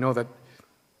 years, I know that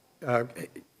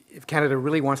if Canada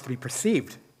really wants to be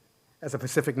perceived as a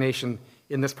Pacific nation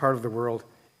in this part of the world,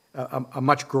 a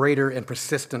much greater and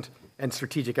persistent and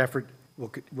strategic effort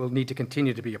will need to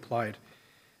continue to be applied.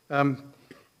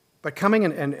 But coming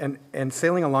and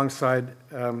sailing alongside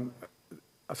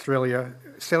Australia,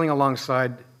 sailing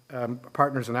alongside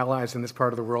partners and allies in this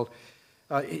part of the world,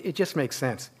 it just makes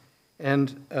sense.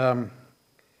 And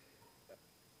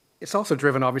it's also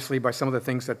driven, obviously, by some of the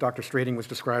things that Dr. Strading was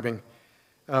describing.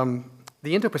 The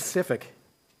Indo-Pacific,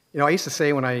 I used to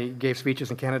say when I gave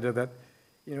speeches in Canada that,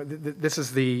 this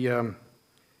is the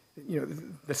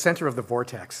center of the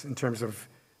vortex in terms of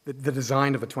the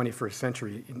design of the 21st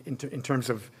century, in terms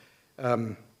of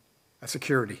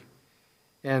security.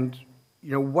 And,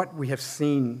 what we have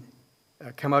seen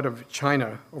come out of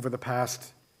China over the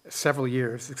past several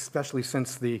years, especially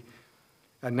since the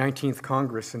 19th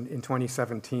Congress in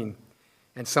 2017,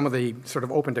 and some of the sort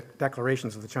of open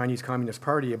declarations of the Chinese Communist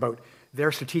Party about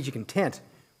their strategic intent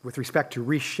with respect to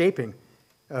reshaping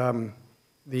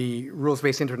the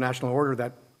rules-based international order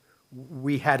that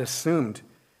we had assumed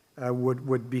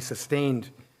would be sustained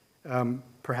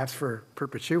perhaps for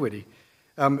perpetuity,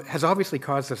 has obviously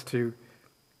caused us to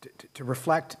to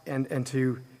reflect and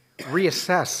to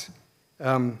reassess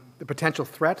the potential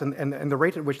threat and the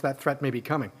rate at which that threat may be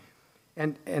coming,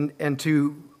 and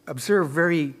to observe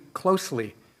very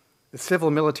closely the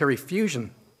civil-military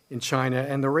fusion in China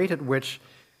and the rate at which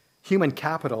human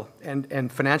capital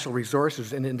and financial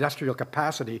resources and industrial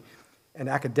capacity and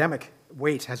academic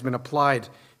weight has been applied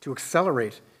to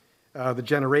accelerate the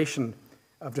generation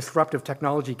of disruptive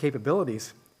technology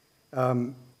capabilities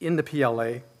in the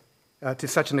PLA to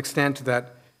such an extent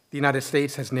that the United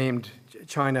States has named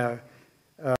China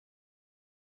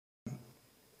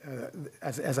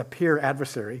as a peer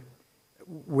adversary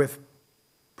with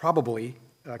probably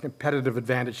competitive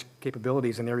advantage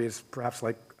capabilities in areas perhaps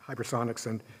like hypersonics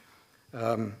and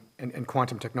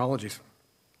quantum technologies.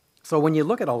 So when you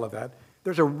look at all of that,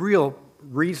 there's a real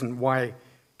reason why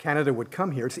Canada would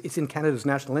come here. It's in Canada's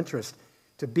national interest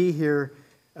to be here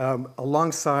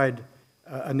alongside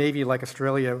a Navy like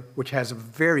Australia, which has a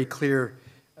very clear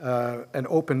and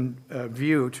open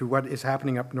view to what is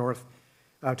happening up north,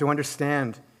 to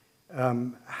understand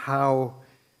how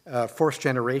force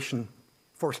generation,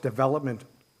 force development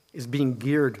is being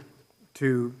geared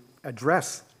to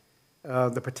address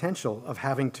the potential of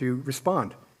having to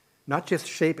respond, not just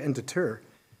shape and deter,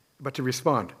 but to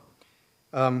respond.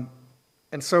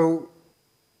 And so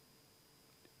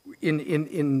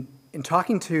in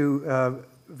talking to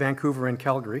Vancouver and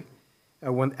Calgary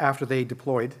after they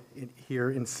deployed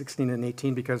here in 16 and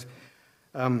 18, because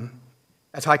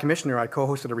as High Commissioner, I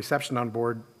co-hosted a reception on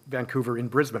board Vancouver in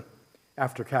Brisbane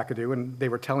after Kakadu, and they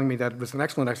were telling me that it was an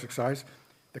excellent exercise.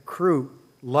 The crew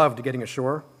loved getting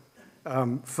ashore.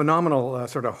 Phenomenal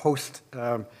sort of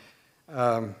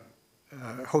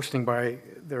hosting by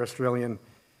their Australian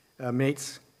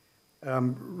mates.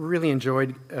 Really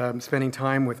enjoyed spending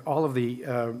time with all of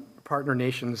the partner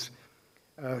nations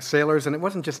sailors, and it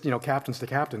wasn't just captains to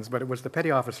captains, but it was the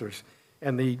petty officers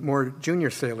and the more junior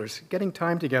sailors getting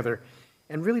time together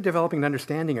and really developing an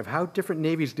understanding of how different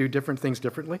navies do different things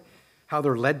differently, how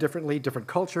they're led differently, different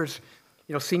cultures.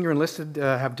 Senior enlisted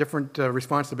have different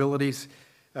responsibilities,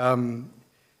 and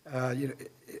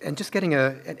just getting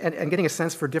a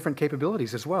sense for different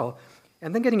capabilities as well,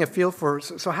 and then getting a feel for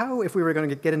so how, if we were going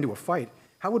to get into a fight,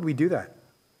 how would we do that?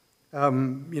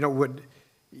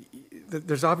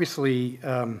 There's obviously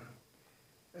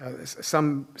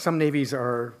some navies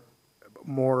are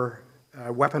more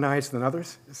weaponized than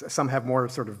others. Some have more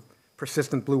sort of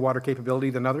persistent blue water capability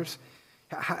than others.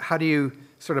 How do you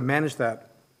sort of manage that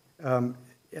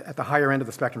at the higher end of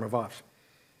the spectrum of ops?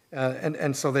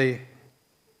 And so they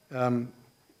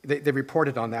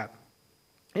reported on that.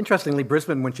 Interestingly,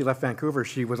 Brisbane, when she left Vancouver,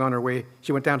 she was on her way.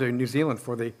 She went down to New Zealand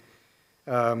for the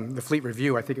fleet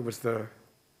review. I think it was the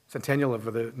centennial of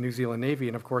the New Zealand Navy,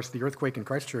 and of course the earthquake in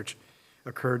Christchurch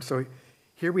occurred. So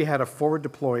here we had a forward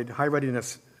deployed, high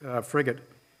readiness frigate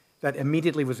that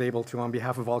immediately was able to, on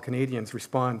behalf of all Canadians,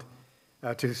 respond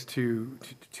to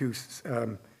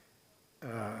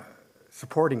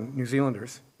supporting New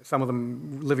Zealanders, some of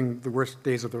them living the worst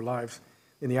days of their lives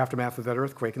in the aftermath of that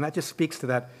earthquake. And that just speaks to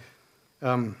that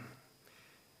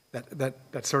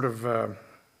sort of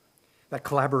that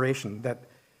collaboration, that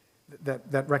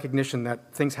recognition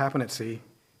that things happen at sea,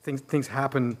 things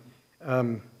happen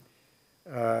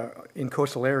in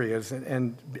coastal areas,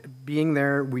 and being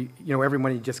there,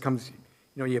 everybody just comes,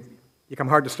 you come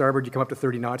hard to starboard, you come up to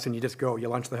 30 knots, and you just go, you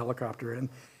launch the helicopter,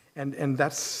 and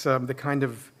that's the kind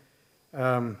of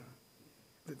the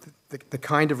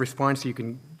kind of response you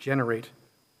can generate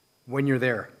when you're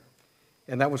there.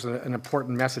 And that was an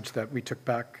important message that we took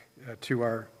back to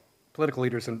our political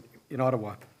leaders in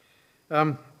Ottawa.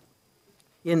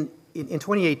 In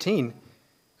 2018,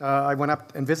 I went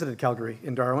up and visited Calgary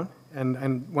in Darwin,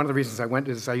 and one of the reasons I went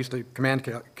is I used to command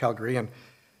Calgary, and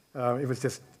it was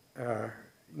just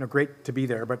great to be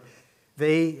there. But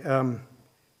they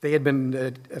had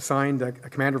been assigned a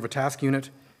commander of a task unit.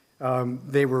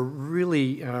 They were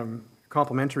really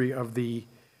complimentary of the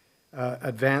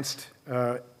advanced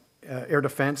air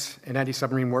defense and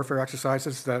anti-submarine warfare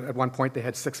exercises. That at one point they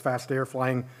had 6 fast air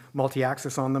flying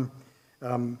multi-axis on them.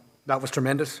 That was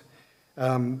tremendous.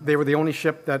 They were the only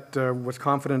ship that was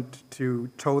confident to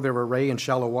tow their array in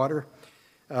shallow water,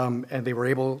 and they were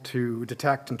able to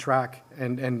detect and track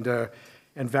and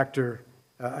vector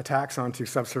attacks onto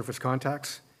subsurface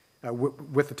contacts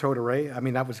with the towed array. I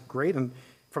mean, that was great, and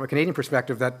from a Canadian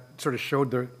perspective, that sort of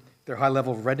showed their high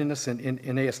level of readiness in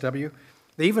ASW.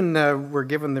 They even were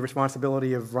given the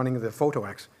responsibility of running the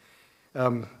Photo-X,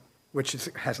 which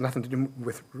has nothing to do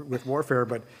with warfare,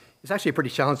 but it's actually a pretty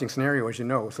challenging scenario, as you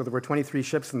know. So there were 23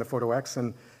 ships in the Photo-X,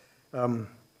 and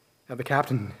the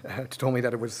captain told me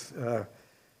that it was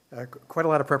quite a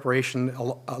lot of preparation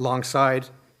alongside,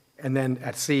 and then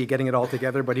at sea, getting it all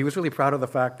together. But he was really proud of the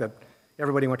fact that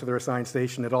everybody went to their assigned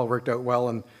station. It all worked out well,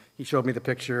 and he showed me the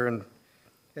picture, and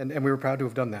we were proud to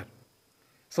have done that.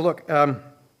 So look, the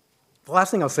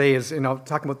last thing I'll say is,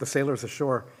 talking about the sailors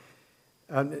ashore,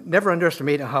 never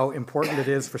underestimate how important it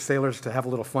is for sailors to have a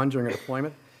little fun during a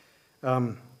deployment.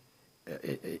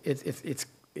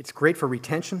 It's great for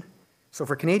retention. So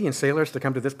for Canadian sailors to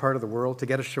come to this part of the world, to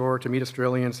get ashore, to meet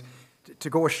Australians, to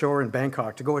go ashore in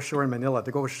Bangkok, to go ashore in Manila,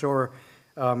 to go ashore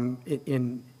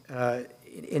in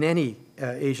any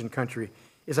Asian country,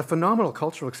 is a phenomenal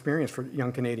cultural experience for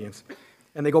young Canadians.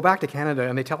 And they go back to Canada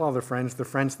and they tell all their friends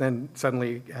then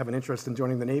suddenly have an interest in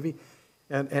joining the Navy.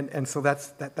 And so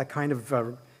that kind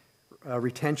of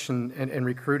retention and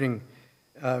recruiting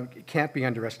can't be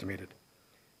underestimated.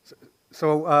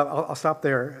 So I'll stop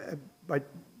there, but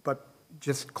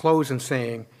just close in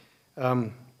saying,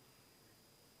 Vice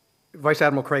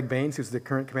Admiral Craig Baines, who's the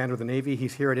current commander of the Navy,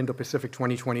 he's here at Indo-Pacific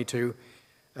 2022,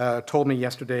 told me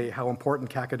yesterday how important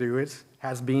Kakadu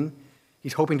has been.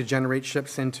 He's hoping to generate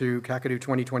ships into Kakadu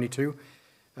 2022.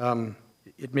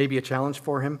 It may be a challenge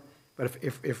for him, but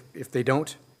if they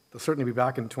don't, they'll certainly be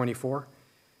back in 24.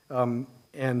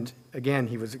 And again,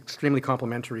 he was extremely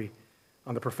complimentary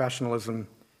on the professionalism,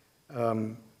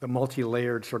 the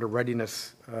multi-layered sort of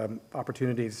readiness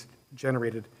opportunities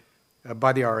generated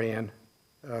by the RAN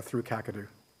through Kakadu.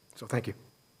 So thank you.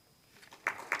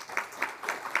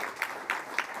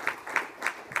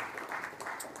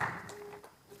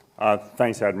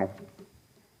 Thanks, Admiral.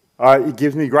 It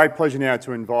gives me great pleasure now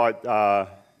to invite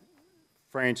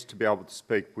France to be able to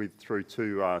speak through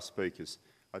two speakers.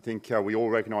 I think we all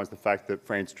recognise the fact that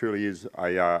France truly is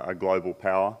a global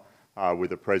power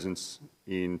with a presence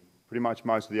in pretty much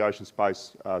most of the ocean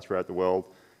space throughout the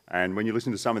world. And when you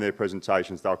listen to some of their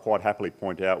presentations, they'll quite happily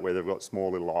point out where they've got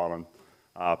small little island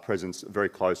presence very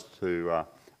close to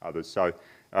others. So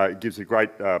it gives a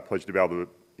great pleasure to be able to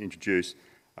introduce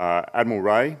Admiral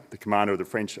Ray, the commander of the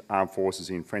French Armed Forces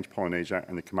in French Polynesia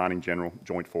and the Commanding General,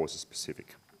 Joint Forces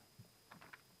Pacific.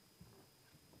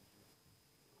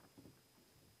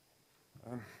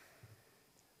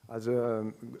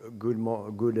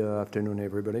 Good afternoon,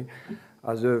 everybody.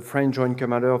 As a French Joint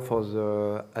Commander for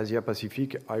the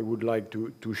Asia-Pacific, I would like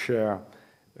to share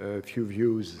a few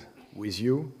views with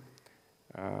you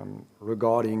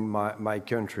regarding my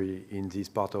country in this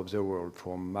part of the world,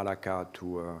 from Malacca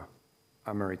to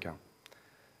America.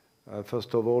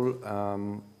 First of all,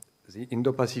 the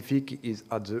Indo-Pacific is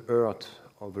at the heart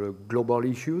of the global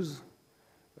issues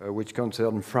which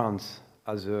concern France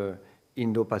as an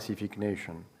Indo-Pacific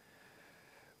nation.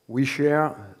 We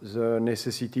share the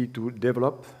necessity to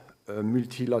develop a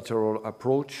multilateral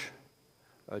approach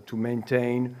to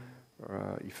maintain,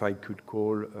 if I could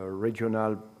call,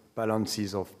 regional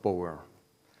balances of power.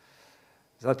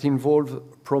 That involves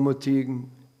promoting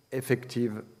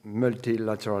effective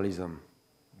multilateralism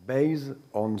based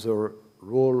on the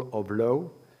rule of law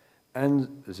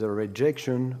and the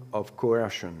rejection of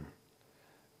coercion.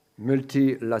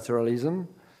 Multilateralism,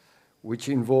 which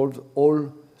involves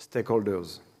all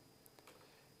stakeholders,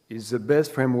 is the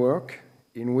best framework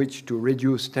in which to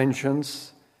reduce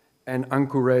tensions and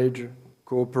encourage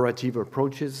cooperative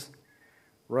approaches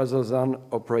rather than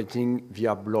operating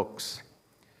via blocks.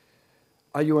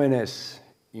 IONS,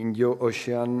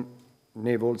 Indo-Ocean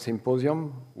Naval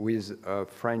Symposium, with a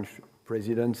French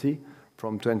presidency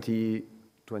from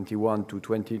 2021 to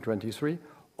 2023,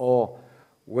 or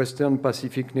Western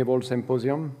Pacific Naval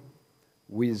Symposium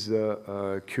with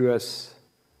QS,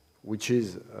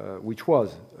 which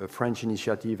was a French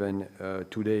initiative and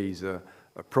today is a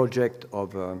project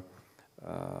of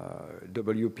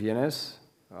WPNS.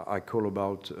 I call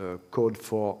about Code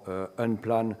for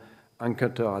Unplanned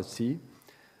Encounter at Sea.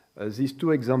 These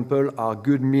two examples are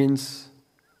good means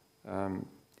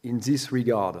in this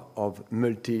regard of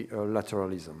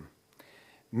multilateralism.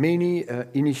 Many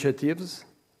initiatives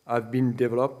have been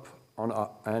developed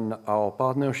and our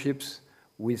partnerships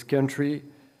with countries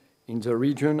in the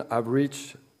region have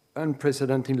reached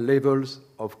unprecedented levels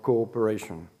of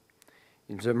cooperation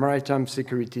in the maritime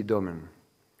security domain.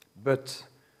 But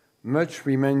much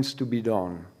remains to be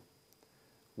done.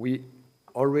 We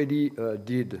already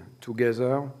did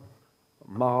together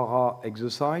Mahara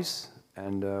exercise,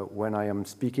 and when I am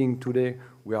speaking today,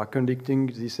 we are conducting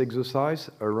this exercise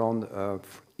around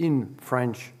in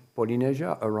French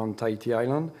Polynesia, around Tahiti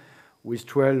Island, with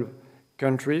 12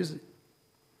 countries,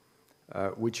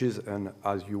 which is,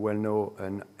 as you well know,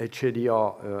 an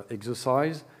HADR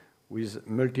exercise with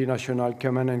multinational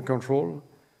command and control,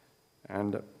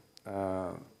 and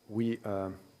we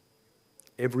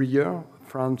every year,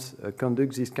 France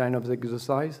conducts this kind of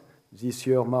exercise. This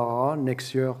year, Mara,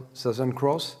 next year, Southern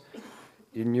Cross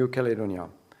in New Caledonia.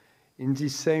 In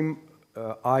these same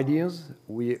ideas,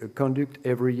 we conduct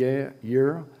every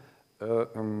year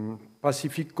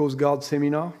Pacific Coast Guard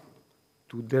seminar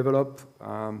to develop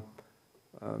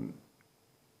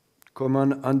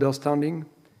common understanding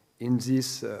in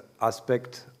this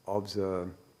aspect of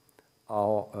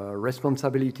our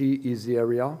responsibility is the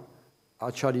area,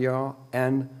 HRDR,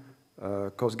 and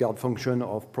Coast Guard function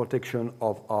of protection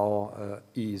of our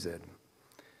EEZ.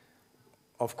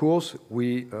 Of course,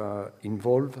 we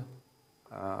involve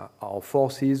our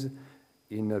forces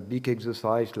in a big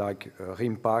exercise like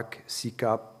RIMPAC,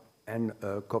 CCAP, and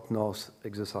COP North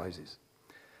exercises.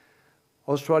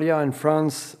 Australia and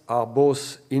France are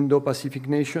both Indo-Pacific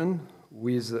nations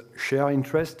with shared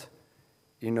interest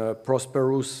in a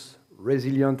prosperous,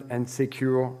 resilient, and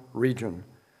secure region.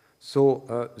 So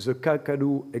the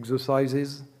Kakadu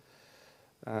exercises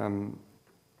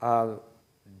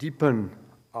deepen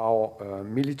our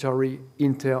military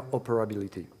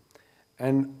interoperability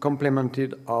and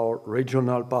complemented our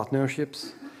regional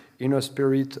partnerships in a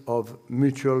spirit of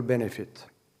mutual benefit.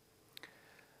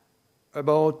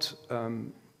 About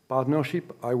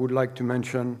partnership, I would like to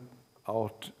mention our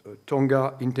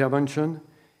Tonga intervention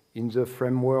in the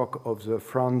framework of the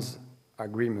France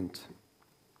Agreement,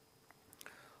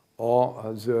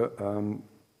 or the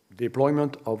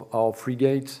deployment of our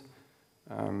frigate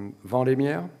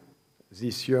Vendémiaire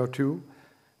this year too,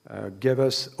 gave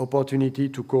us opportunity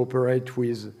to cooperate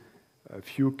with a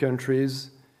few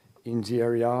countries in the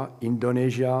area: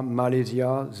 Indonesia,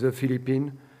 Malaysia, the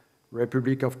Philippines,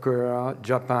 Republic of Korea,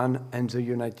 Japan, and the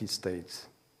United States.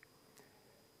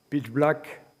 Pitch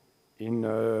Black in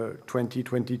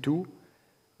 2022,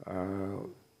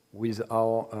 with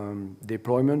our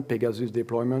deployment, Pegasus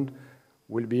deployment,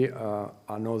 will be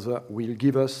will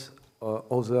give us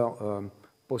other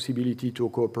possibility to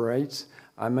cooperate.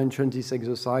 I mentioned this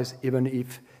exercise, even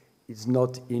if it's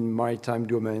not in maritime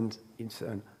domain, it's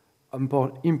an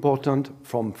important,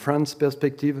 from France's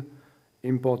perspective,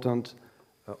 important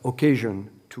occasion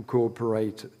to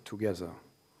cooperate together.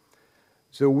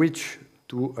 The wish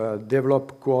to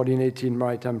develop coordinated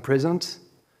maritime presence,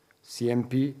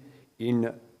 CMP,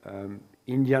 in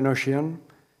Indian Ocean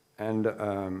and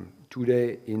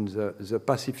today in the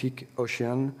Pacific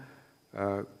Ocean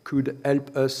could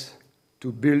help us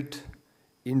to build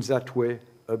in that way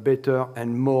a better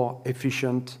and more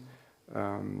efficient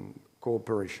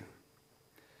cooperation.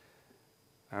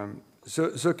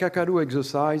 The Kakadu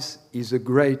exercise is a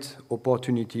great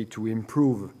opportunity to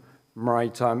improve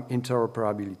maritime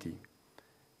interoperability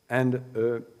and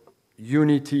a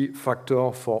unity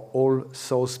factor for all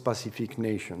South Pacific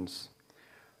nations.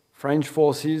 French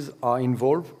forces are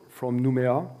involved from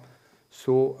Nouméa,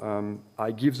 so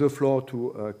I give the floor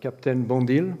to Captain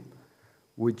Bondil,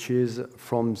 which is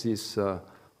from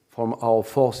our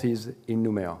forces in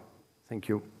Nouméa. Thank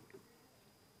you.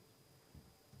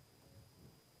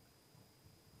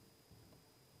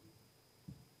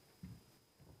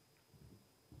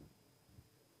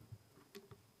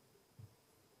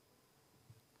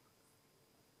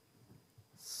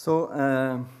 So,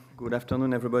 good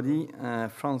afternoon, everybody.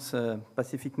 France,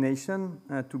 Pacific nation.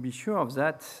 To be sure of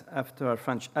that, after a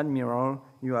French admiral,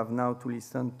 you have now to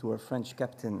listen to a French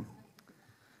captain.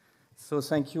 So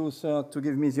thank you, sir, to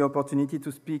give me the opportunity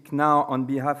to speak now on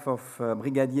behalf of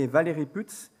Brigadier Valéry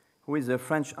Putz, who is the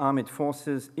French Armed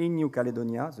Forces in New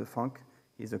Caledonia, the FANC.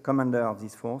 He's the commander of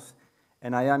this force,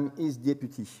 and I am his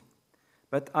deputy.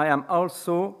 But I am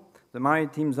also the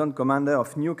Maritime Zone Commander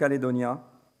of New Caledonia,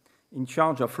 in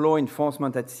charge of law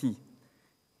enforcement at sea.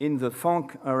 In the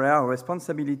FANC area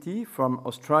responsibility from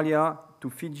Australia to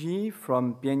Fiji,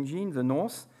 from PNG in the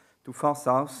north to far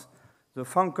south, the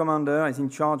FANC commander is in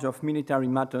charge of military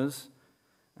matters,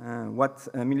 what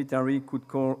a military could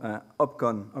call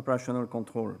OPCON, operational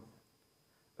control.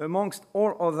 Amongst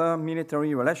all other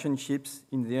military relationships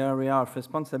in the area of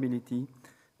responsibility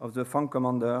of the FANC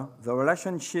commander, the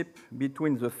relationship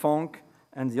between the FANC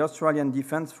and the Australian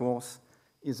Defence Force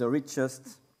is the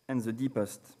richest and the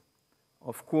deepest.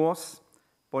 Of course,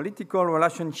 political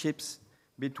relationships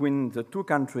between the two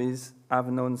countries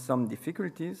have known some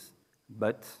difficulties,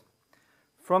 but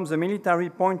from the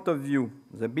military point of view,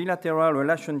 the bilateral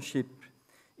relationship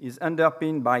is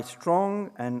underpinned by strong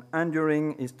and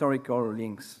enduring historical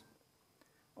links.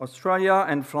 Australia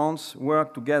and France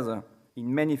work together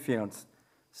in many fields,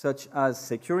 such as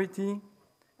security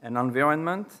and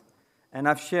environment, and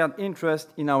have shared interest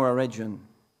in our region.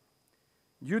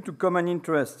 Due to common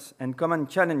interests and common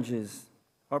challenges,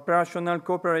 operational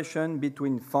cooperation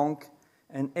between FANC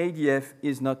and ADF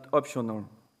is not optional.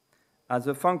 As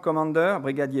the FANC commander,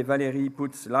 Brigadier Valéry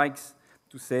Puts likes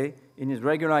to say, in his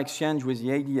regular exchange with the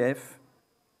ADF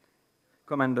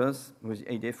commanders,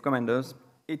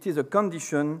 it is a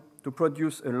condition to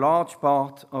produce a large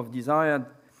part of desired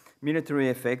military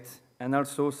effects and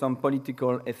also some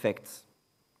political effects.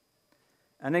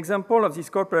 An example of this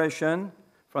cooperation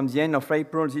from the end of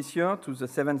April this year to the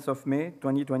 7th of May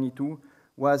 2022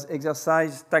 was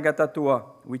exercise Tagatatoa,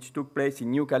 which took place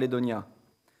in New Caledonia.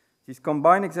 This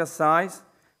combined exercise,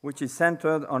 which is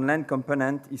centered on land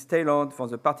component, is tailored for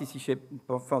the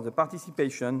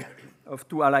participation of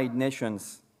two allied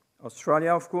nations,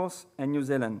 Australia, of course, and New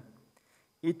Zealand.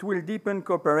 It will deepen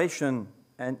cooperation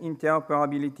and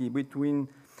interoperability between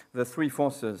the three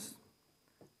forces.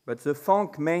 But the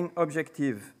FANC main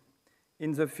objective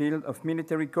in the field of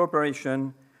military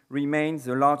cooperation remains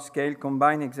the large-scale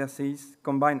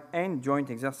combined and joint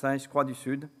exercise Croix du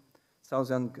Sud,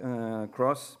 Southern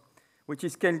Cross, which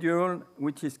is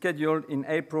scheduled in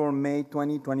April-May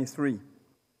 2023.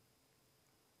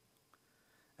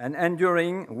 An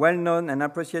enduring, well-known and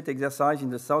appreciated exercise in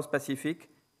the South Pacific,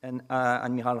 and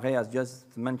Admiral Ray has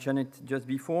just mentioned it just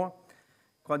before.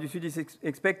 Croix du Sud is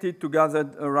expected to gather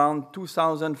around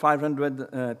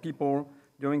 2,500 people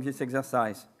during this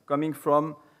exercise, coming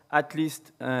from at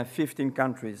least 15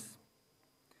 countries.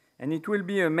 And it will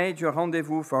be a major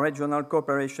rendezvous for regional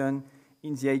cooperation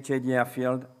in the HADR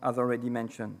field, as already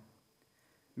mentioned.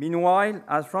 Meanwhile,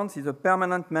 as France is a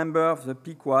permanent member of the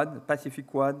P-Quad, the Pacific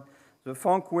Quad, the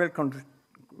FANC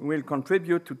will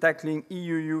contribute to tackling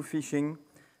EU fishing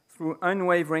through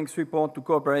unwavering support to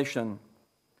cooperation.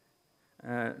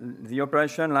 The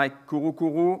operation like Kuru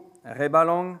Kuru,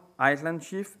 Rebalong, Island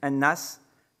Chief, and NAS,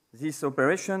 this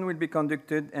operation will be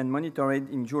conducted and monitored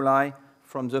in July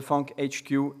from the FANC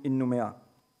HQ in Nouméa.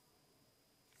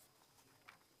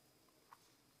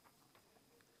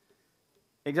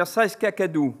 Exercise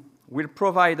Kakadu will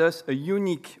provide us a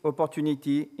unique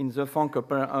opportunity in the FANC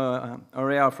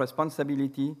area of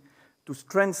responsibility to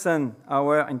strengthen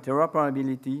our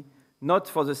interoperability, not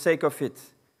for the sake of it,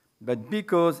 but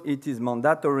because it is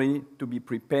mandatory to be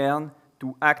prepared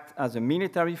to act as a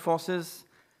military forces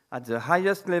at the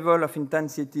highest level of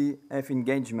intensity of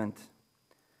engagement.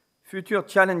 Future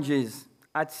challenges,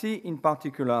 at sea in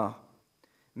particular,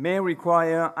 may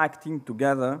require acting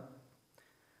together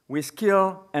with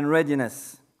skill and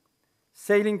readiness,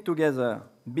 sailing together,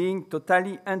 being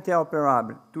totally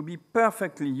interoperable, to be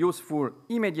perfectly useful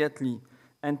immediately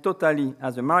and totally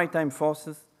as the maritime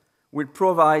forces will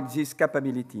provide this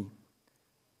capability.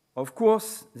 Of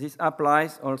course, this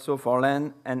applies also for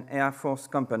land and air force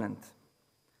component.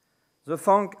 The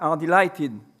FANC are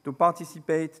delighted to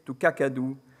participate to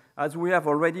Kakadu, as we have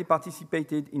already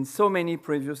participated in so many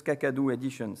previous Kakadu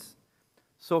editions.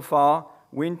 So far,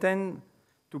 we intend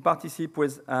to participate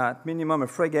with at minimum a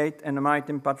frigate and a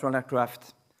maritime patrol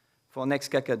aircraft for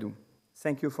next Kakadu.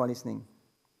 Thank you for listening.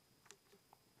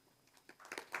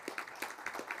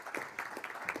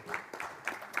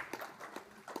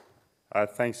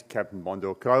 Thanks, Captain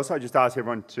Bondil. Could I also just ask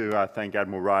everyone to thank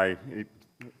Admiral Ray?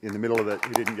 In the middle of it,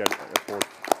 he didn't get for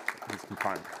his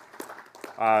complaint.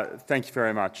 Thank you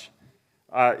very much.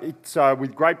 It's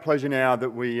with great pleasure now that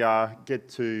we get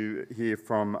to hear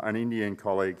from an Indian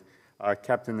colleague,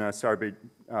 Captain Sarabjeet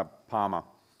Parmar.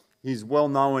 He's well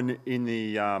known in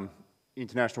the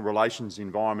international relations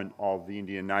environment of the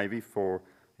Indian Navy for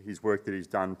his work that he's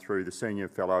done through the Senior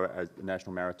Fellow at the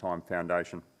National Maritime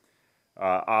Foundation.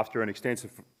 After an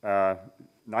extensive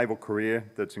naval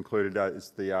career that's included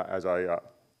as a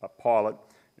pilot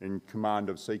in command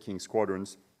of Sea King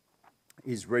squadrons,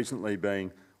 he's recently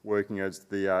been working as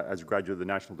a graduate of the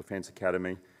National Defence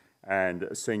Academy and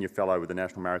a Senior Fellow with the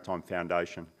National Maritime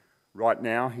Foundation. Right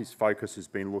now, his focus has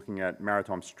been looking at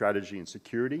maritime strategy and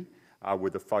security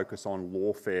with a focus on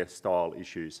lawfare-style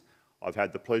issues. I've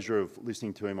had the pleasure of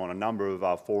listening to him on a number of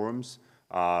our forums,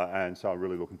 and so I'm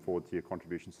really looking forward to your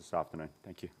contributions this afternoon.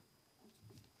 Thank you.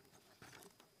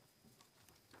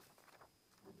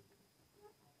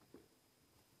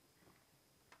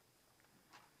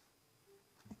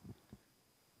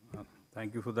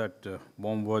 Thank you for that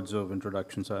warm words of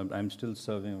introduction. So I'm still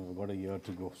serving about a year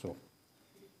to go.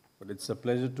 But it's a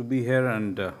pleasure to be here,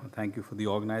 and thank you for the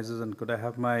organizers. And could I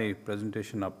have my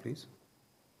presentation up, please?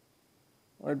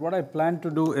 All right, what I plan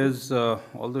to do is,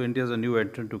 although India is a new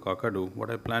entrant to Kakadu, what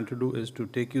I plan to do is to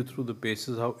take you through the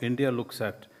paces how India looks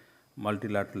at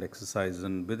multilateral exercises.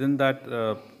 And within that,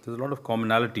 there's a lot of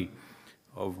commonality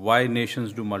of why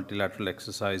nations do multilateral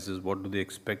exercises, what do they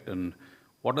expect, and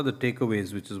what are the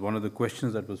takeaways, which is one of the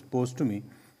questions that was posed to me.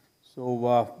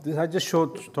 So this I just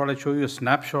thought I'd show you a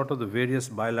snapshot of the various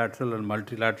bilateral and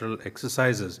multilateral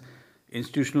exercises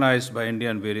institutionalized by India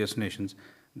and various nations.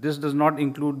 This does not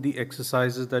include the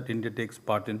exercises that India takes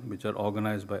part in, which are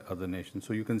organized by other nations.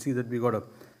 So you can see that we got a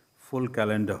full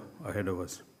calendar ahead of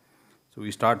us. So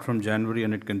we start from January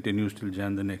and it continues till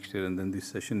Jan the next year, and then this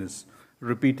session is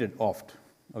repeated oft.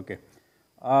 Okay.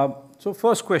 So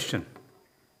first question,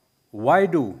 why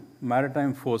do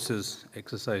maritime forces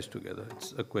exercise together?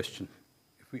 It's a question.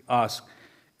 If we ask,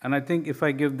 and I think if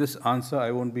I give this answer,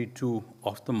 I won't be too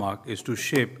off the mark, is to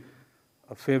shape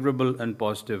a favorable and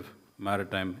positive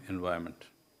maritime environment.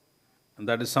 And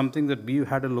that is something that we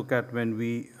had a look at when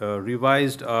we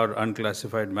revised our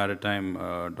unclassified maritime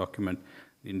document,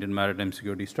 the Indian Maritime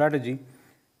Security Strategy.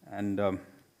 And have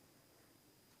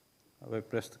I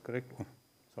pressed the correct one?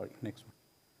 Sorry, next one.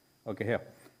 Okay, here.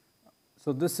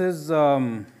 So this is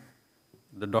the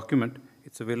document.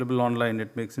 It's available online.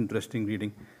 It makes interesting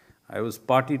reading. I was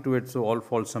party to it, so all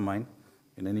faults are mine,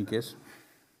 in any case.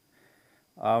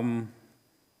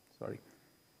 Sorry.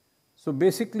 So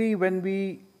basically, when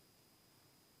we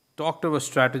talked of a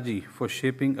strategy for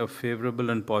shaping a favorable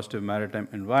and positive maritime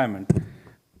environment,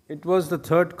 it was the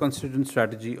third constituent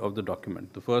strategy of the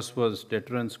document. The first was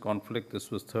deterrence, conflict.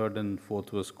 This was third, and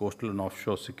fourth was coastal and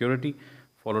offshore security,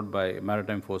 followed by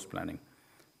maritime force planning.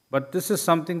 But this is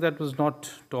something that was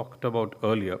not talked about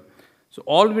earlier. So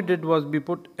all we did was we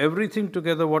put everything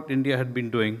together what India had been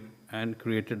doing and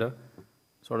created a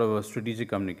sort of a strategic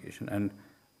communication. And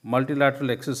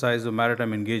multilateral exercise of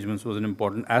maritime engagements was an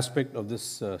important aspect of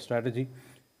this strategy.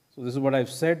 So this is what I've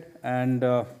said, and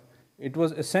it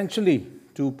was essentially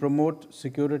to promote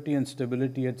security and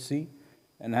stability at sea,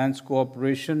 enhance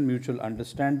cooperation, mutual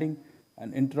understanding,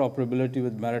 and interoperability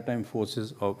with maritime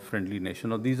forces of friendly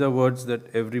nation. Now, these are words that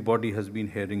everybody has been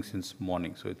hearing since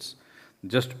morning. So it's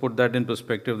just to put that in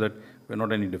perspective that we're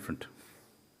not any different.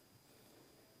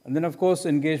 And then, of course,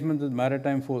 engagement with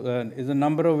maritime is a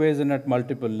number of ways and at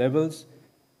multiple levels.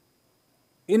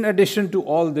 In addition to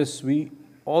all this, we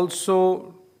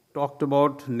also talked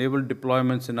about naval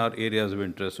deployments in our areas of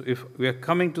interest. So if we are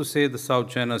coming to, say, the South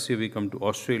China Sea, we come to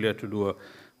Australia to do a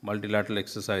multilateral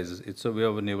exercises. It's a way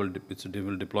of naval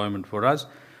deployment for us,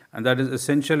 and that is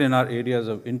essential in our areas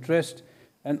of interest.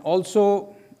 And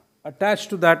also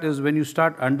attached to that is when you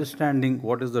start understanding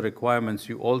what is the requirements,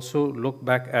 you also look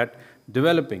back at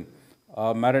developing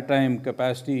maritime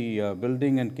capacity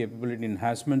building and capability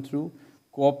enhancement through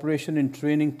cooperation in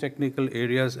training technical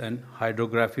areas, and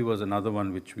hydrography was another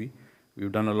one which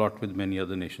we've done a lot with many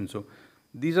other nations. So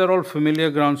these are all familiar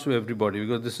grounds to everybody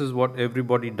because this is what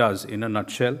everybody does in a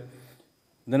nutshell.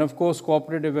 Then, of course,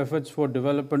 cooperative efforts for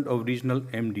development of regional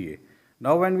MDA.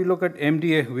 Now, when we look at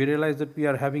MDA, we realize that we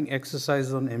are having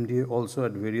exercises on MDA also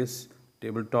at various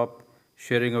tabletop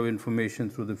sharing of information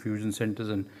through the fusion centers,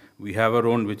 and we have our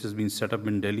own which has been set up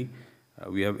in Delhi.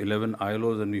 We have 11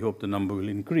 ILOs, and we hope the number will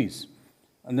increase.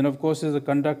 And then, of course, there's the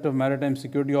conduct of maritime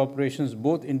security operations,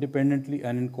 both independently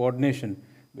and in coordination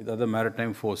with other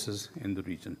maritime forces in the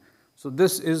region. So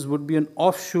this would be an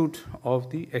offshoot of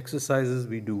the exercises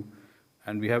we do,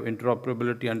 and we have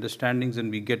interoperability understandings,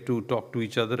 and we get to talk to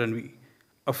each other, and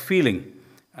a feeling.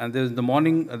 And in the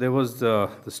morning, there was the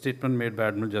statement made by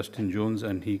Admiral Justin Jones,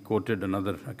 and he quoted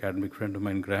another academic friend of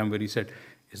mine, Graham, where he said,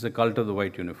 it's the cult of the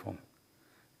white uniform,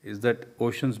 is that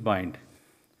oceans bind.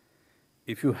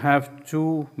 If you have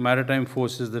two maritime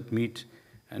forces that meet,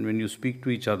 and when you speak to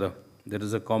each other, there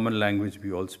is a common language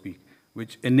we all speak,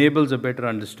 which enables a better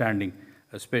understanding,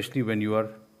 especially when you are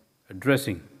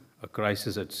addressing a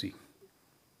crisis at sea.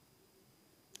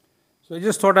 So I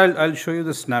just thought I'll show you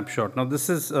the snapshot. Now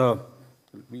this is,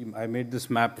 I made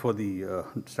this map for the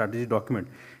strategy document.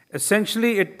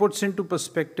 Essentially, it puts into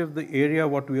perspective the area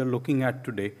what we are looking at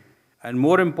today, and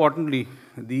more importantly,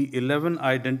 the 11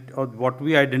 what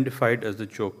we identified as the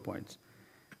choke points.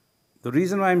 The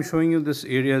reason why I'm showing you this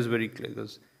area is very clear,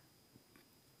 because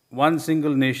one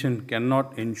single nation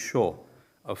cannot ensure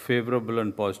a favorable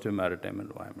and positive maritime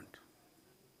environment.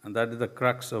 And that is the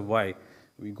crux of why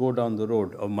we go down the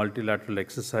road of multilateral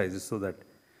exercises, so that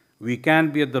we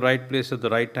can be at the right place at the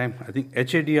right time. I think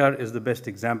HADR is the best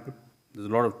example. There's a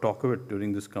lot of talk of it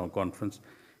during this conference,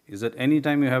 is that any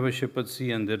time you have a ship at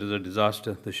sea and there is a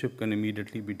disaster, the ship can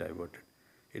immediately be diverted.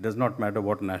 It does not matter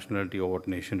what nationality or what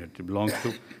nation it belongs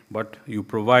to, but you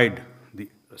provide the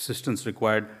assistance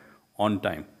required on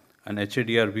time. And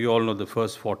HADR, we all know the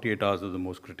first 48 hours are the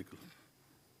most critical.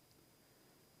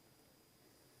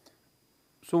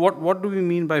 So what do we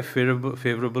mean by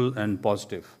favorable and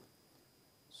positive?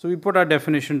 So we put our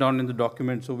definition down in the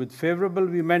document. So with favorable,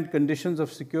 we meant conditions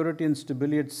of security and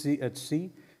stability at sea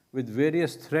with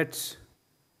various threats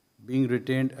being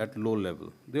retained at low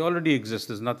level. They already exist,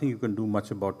 there's nothing you can do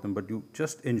much about them, but you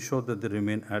just ensure that they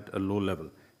remain at a low level.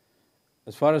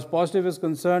 As far as positive is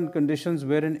concerned, conditions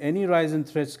wherein any rise in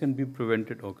threats can be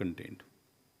prevented or contained.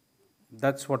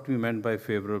 That's what we meant by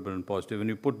favorable and positive. When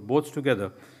you put both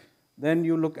together, then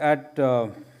you look at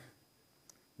the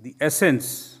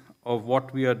essence of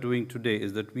what we are doing today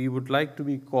is that we would like to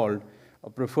be called a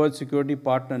preferred security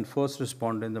partner and first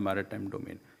responder in the maritime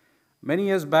domain. Many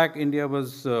years back, India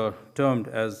was termed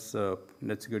as a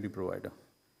net security provider.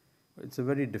 It's a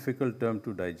very difficult term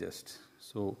to digest.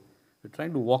 So we're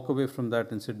trying to walk away from that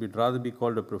and said we'd rather be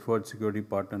called a preferred security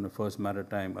partner and a first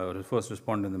maritime, or a first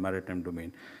responder in the maritime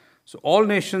domain. So all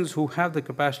nations who have the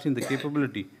capacity and the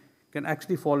capability can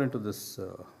actually fall into this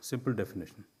simple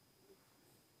definition.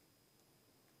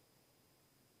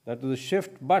 That was a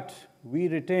shift, but we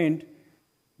retained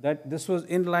that this was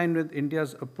in line with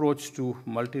India's approach to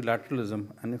multilateralism.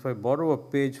 And if I borrow a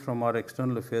page from our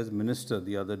External Affairs Minister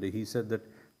the other day, he said that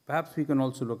perhaps we can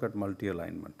also look at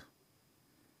multi-alignment.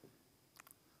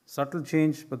 Subtle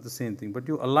change, but the same thing. But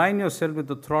you align yourself with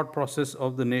the thought process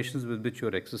of the nations with which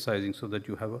you're exercising so that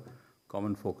you have a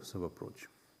common focus of approach.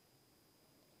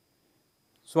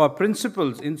 So our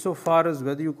principles, insofar as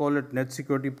whether you call it net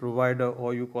security provider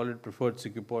or you call it preferred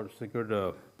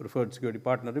security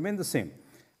partner, remain the same.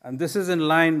 And this is in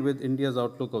line with India's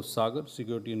outlook of Sagar,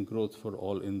 security and growth for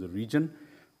all in the region,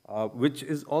 which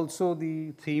is also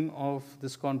the theme of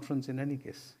this conference in any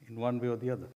case, in one way or the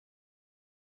other.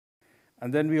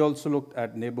 And then we also looked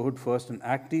at neighborhood first and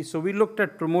Act East. So we looked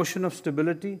at promotion of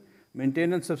stability,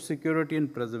 maintenance of security,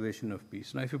 and preservation of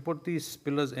peace. Now, if you put these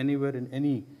pillars anywhere in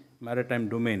any maritime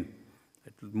domain,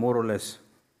 it will more or less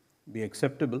be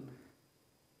acceptable.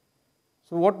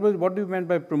 So what do we meant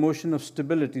by promotion of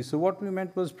stability? So what we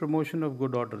meant was promotion of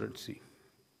good order at sea.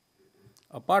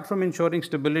 Apart from ensuring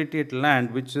stability at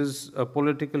land, which is a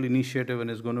political initiative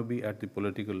and is going to be at the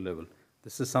political level,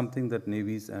 this is something that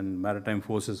navies and maritime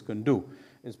forces can do,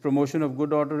 is promotion of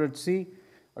good order at sea,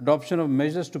 adoption of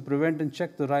measures to prevent and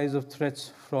check the rise of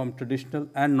threats from traditional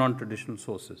and non-traditional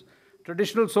sources.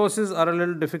 Traditional sources are a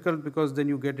little difficult because then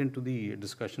you get into the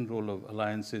discussion role of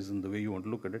alliances and the way you want to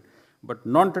look at it. But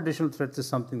non-traditional threats is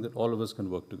something that all of us can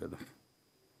work together.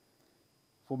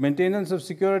 For maintenance of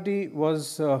security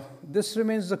this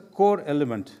remains the core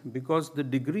element because the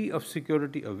degree of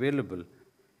security available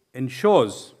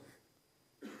ensures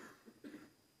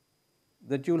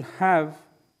that you'll have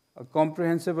a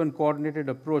comprehensive and coordinated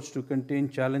approach to contain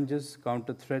challenges,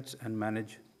 counter threats, and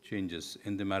manage changes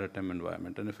in the maritime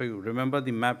environment. And if you remember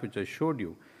the map which I showed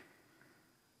you,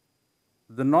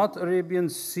 the North Arabian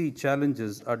Sea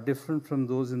challenges are different from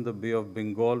those in the Bay of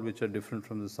Bengal, which are different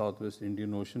from the Southwest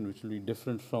Indian Ocean, which will be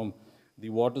different from the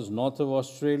waters north of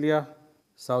Australia,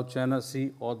 South China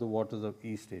Sea, or the waters of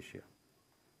East Asia.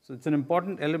 So it's an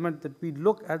important element that we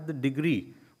look at the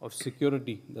degree of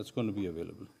security that's going to be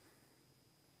available.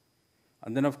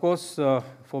 And then, of course,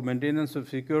 for maintenance of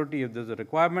security, if there's a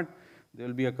requirement, there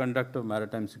will be a conduct of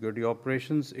maritime security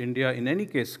operations. India, in any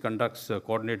case, conducts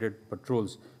coordinated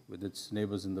patrols with its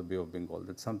neighbors in the Bay of Bengal.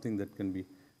 That's something that can be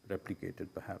replicated,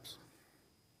 perhaps.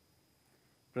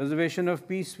 Preservation of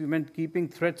peace, we meant keeping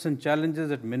threats and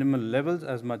challenges at minimal levels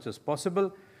as much as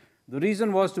possible. The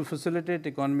reason was to facilitate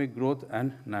economic growth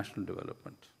and national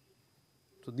development.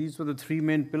 So these were the three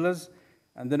main pillars.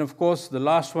 And then, of course, the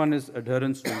last one is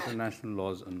adherence to international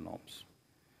laws and norms,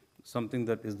 something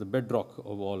that is the bedrock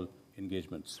of all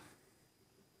engagements.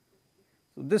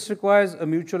 So this requires a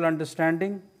mutual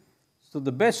understanding. So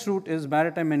the best route is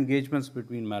maritime engagements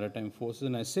between maritime forces.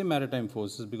 And I say maritime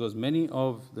forces because many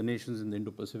of the nations in the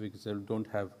Indo-Pacific itself don't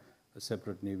have a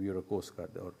separate navy or a coast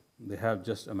guard, or they have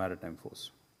just a maritime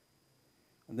force.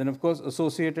 And then, of course,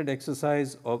 associated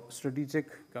exercise of strategic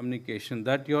communication,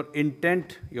 that your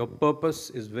intent, your purpose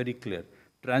is very clear.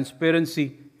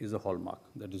 Transparency is a hallmark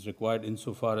that is required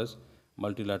insofar as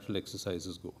multilateral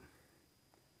exercises go.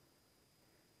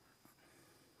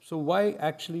 So why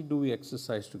actually do we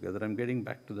exercise together? I'm getting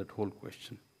back to that whole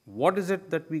question. What is it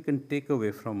that we can take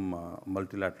away from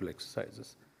multilateral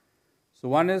exercises? So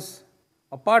one is,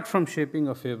 apart from shaping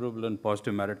a favorable and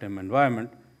positive maritime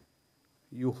environment,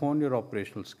 you hone your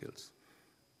operational skills.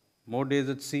 More days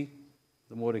at sea,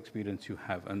 the more experience you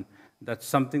have. And that's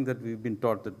something that we've been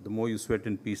taught, that the more you sweat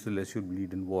in peace, the less you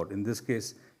bleed in war. In this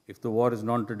case, if the war is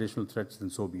non-traditional threats, then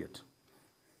so be it.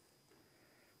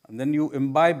 And then you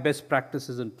imbibe best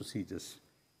practices and procedures.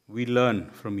 We learn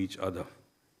from each other.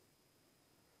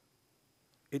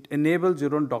 It enables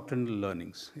your own doctrinal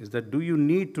learnings. Is that, do you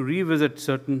need to revisit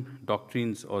certain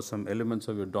doctrines or some elements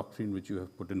of your doctrine which you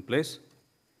have put in place?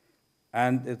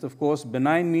 And it's, of course,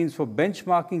 benign means for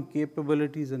benchmarking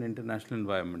capabilities in international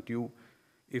environment.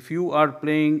 If you are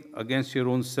playing against your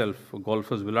own self,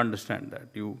 golfers will understand that.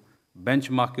 You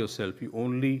benchmark yourself, you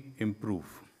only improve.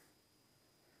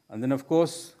 And then, of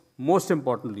course, most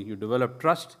importantly, you develop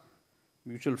trust,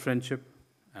 mutual friendship,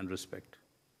 and respect.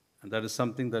 And that is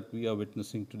something that we are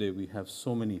witnessing today. We have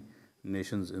so many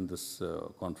nations in this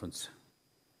conference.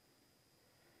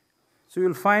 So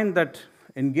you'll find that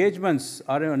engagements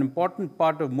are an important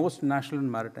part of most national and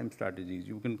maritime strategies.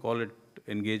 You can call it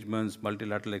engagements,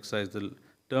 multilateral exercise, the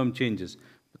term changes.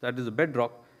 But that is a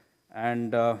bedrock.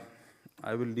 And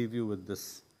I will leave you with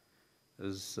this.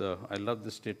 I love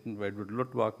this statement by Edward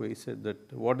Luttwak, where he said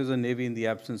that what is a navy in the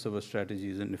absence of a strategy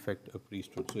is in effect a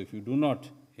priesthood. So if you do not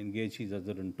engage each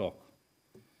other and talk,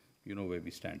 you know where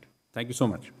we stand. Thank you so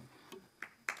much.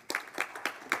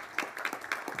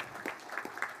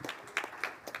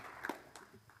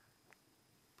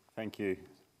 Thank you.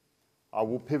 I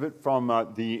will pivot from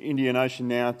the Indian Ocean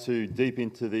now to deep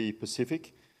into the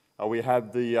Pacific. We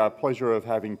have the pleasure of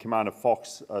having Commander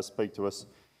Fox speak to us.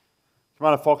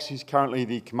 Commander Fox is currently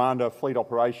the Commander of Fleet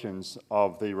Operations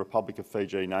of the Republic of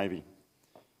Fiji Navy.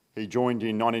 He joined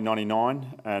in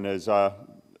 1999 and has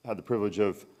had the privilege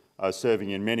of serving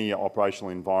in many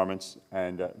operational environments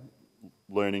and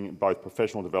learning both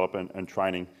professional development and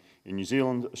training in New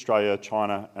Zealand, Australia,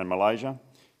 China and Malaysia.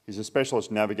 He's a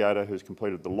specialist navigator who's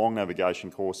completed the long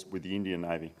navigation course with the Indian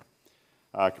Navy.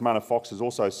 Commander Fox has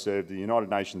also served the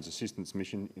United Nations Assistance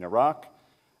Mission in Iraq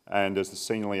and as the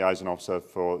Senior Liaison Officer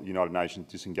for the United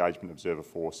Nations Disengagement Observer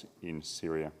Force in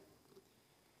Syria.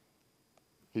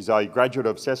 He's a graduate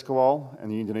of SESCOL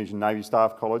and the Indonesian Navy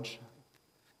Staff College,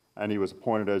 and he was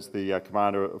appointed as the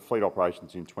Commander of Fleet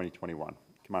Operations in 2021.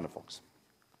 Commander Fox.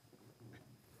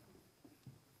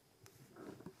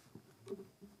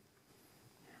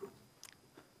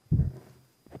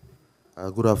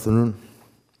 Good afternoon,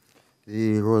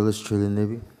 the Royal Australian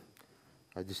Navy,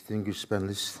 distinguished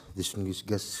panelists, distinguished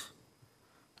guests,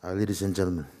 ladies and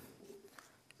gentlemen,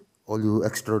 all you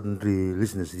extraordinary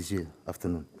listeners this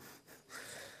afternoon.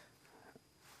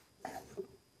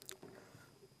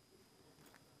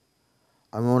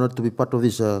 I'm honored to be part of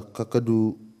this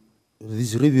Kakadu,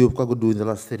 this review of Kakadu in the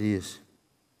last 30 years.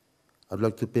 I'd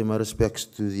like to pay my respects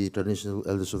to the traditional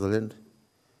elders of the land,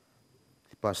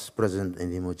 the past, present,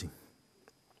 and emerging.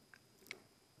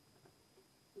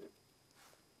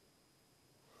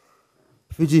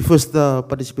 Fiji first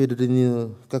participated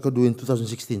in Kakadu in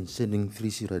 2016, sending 3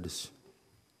 sea riders.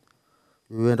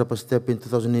 We went up a step in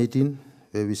 2018,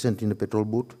 where we sent in a patrol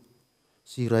boat,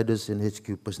 sea riders, and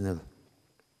HQ personnel.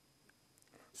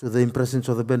 So the impressions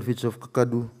of the benefits of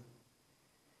Kakadu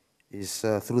is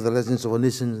through the lessons of a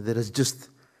nation that has just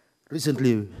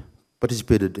recently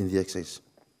participated in the exercise.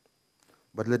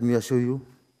 But let me assure you,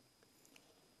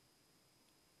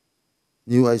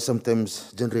 new eyes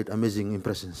sometimes generate amazing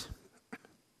impressions.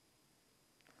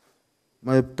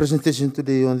 My presentation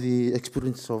today on the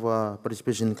experience of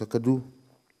participation in Kakadu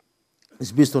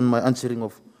is based on my answering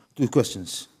of 2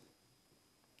 questions.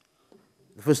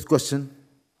 The first question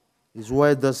is,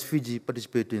 why does Fiji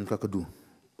participate in Kakadu?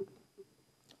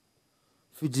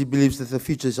 Fiji believes that the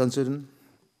future is uncertain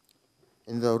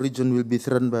and the region will be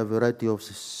threatened by a variety of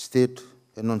state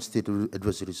and non-state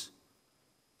adversaries,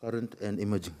 current and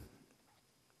emerging.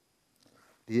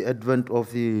 The advent of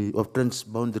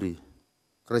transboundary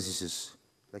crises,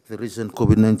 like the recent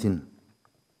COVID-19,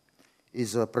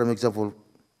 is a prime example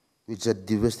which had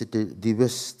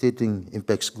devastating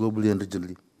impacts globally and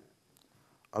regionally,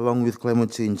 along with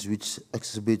climate change, which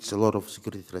exacerbates a lot of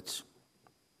security threats.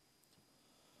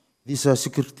 These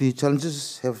security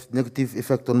challenges have negative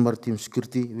effect on maritime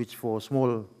security, which for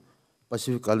small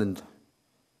Pacific island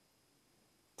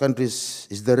countries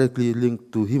is directly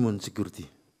linked to human security.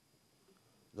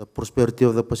 The prosperity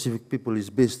of the Pacific people is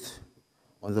based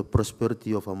on the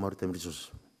prosperity of our maritime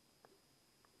resources.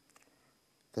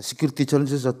 The security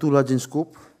challenges are too large in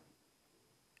scope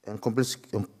and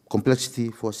complexity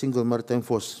for a single maritime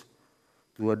force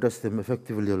to address them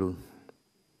effectively alone.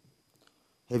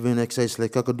 Having an exercise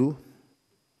like Kakadu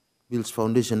builds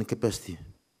foundation and capacity,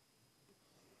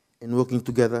 and working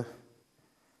together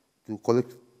to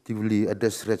collectively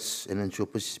address threats and ensure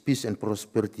peace and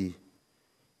prosperity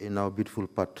in our beautiful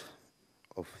part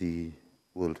of the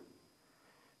world.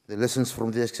 The lessons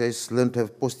from the exercise learned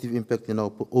have positive impact in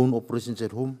our own operations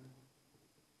at home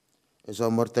as our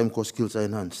maritime core skills are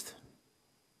enhanced.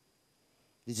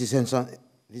 This is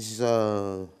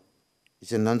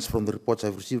enhanced from the reports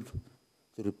I've received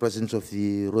to the presence of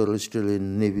the Royal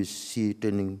Australian Navy's sea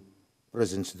training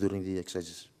presence during the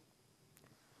exercises.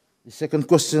 The second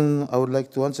question I would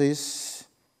like to answer is,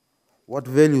 what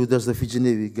value does the Fiji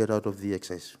Navy get out of the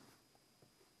exercise?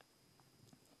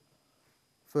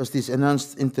 First is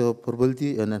enhanced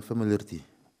interoperability and familiarity.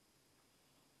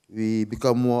 We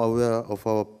become more aware of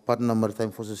our partner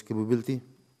maritime forces capability.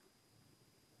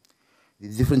 The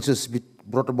differences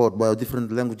brought about by our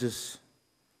different languages,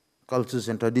 cultures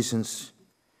and traditions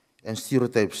and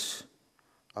stereotypes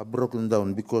are broken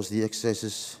down because the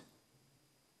exercises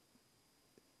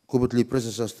covertly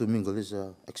presses us to mingle. These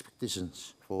are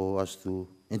expectations for us to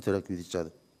interact with each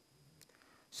other.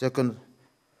 Second,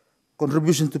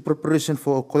 contribution to preparation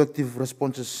for collective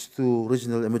responses to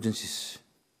regional emergencies.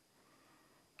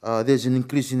 There's an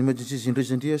increase in emergencies in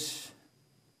recent years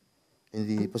in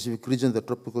the Pacific region, the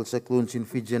tropical cyclones in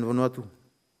Fiji and Vanuatu,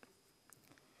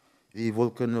 the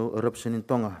volcano eruption in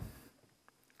Tonga,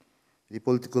 the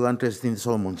political unrest in the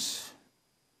Solomons.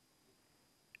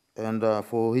 And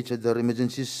for each other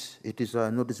emergencies, it is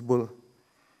noticeable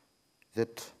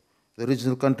that the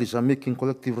regional countries are making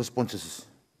collective responses.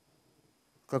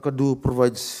 Kakadu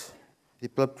provides the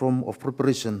platform of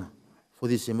preparation for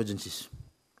these emergencies.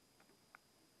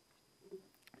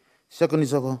 Second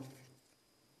is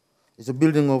a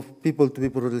building of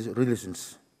people-to-people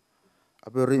relations. A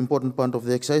very important part of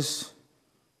the exercise,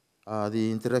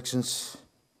 the interactions,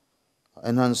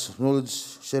 enhance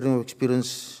knowledge, sharing of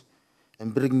experience,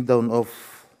 and breaking down of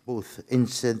both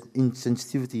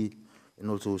insensitivity and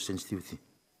also sensitivity.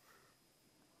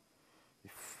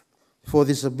 For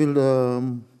this, build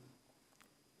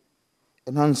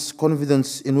enhance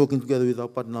confidence in working together with our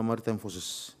partner maritime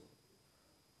forces.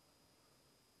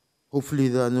 Hopefully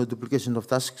there are no duplication of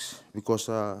tasks because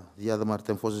the other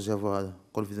maritime forces have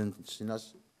confidence in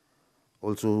us.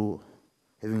 Also,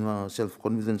 having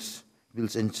self-confidence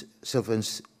builds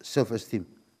self-esteem.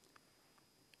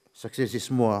 Success is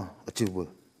more achievable.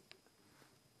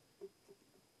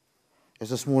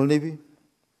 As a small navy,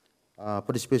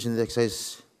 participation in the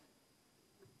exercise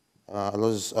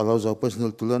allows our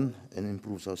personnel to learn and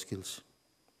improves our skills.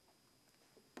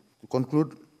 To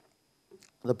conclude,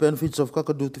 the benefits of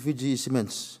Kakadu to Fiji is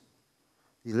immense.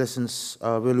 The lessons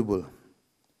are valuable,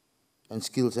 and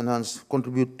skills enhanced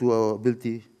contribute to our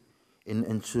ability in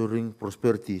ensuring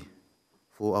prosperity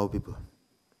for our people.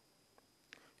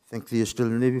 Thank the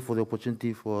Australian Navy for the opportunity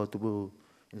in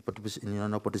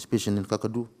our participation in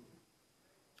Kakadu.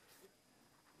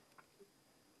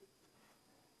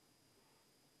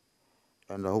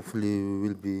 And hopefully we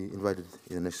will be invited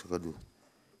in the next Kakadu.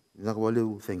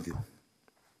 Thank you.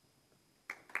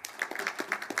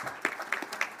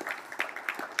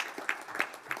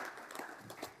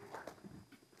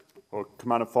 Well,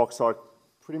 Commander Fox, I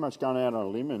pretty much going out on a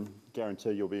limb and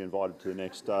guarantee you'll be invited to the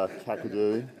next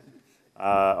Kakadu.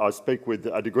 I speak with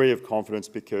a degree of confidence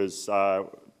because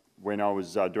when I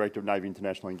was Director of Navy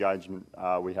International Engagement,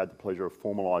 we had the pleasure of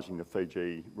formalising the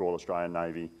Fiji Royal Australian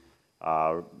Navy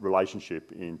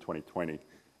relationship in 2020.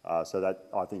 So that,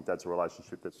 I think that's a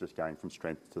relationship that's just going from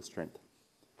strength to strength.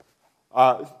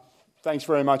 Thanks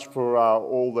very much for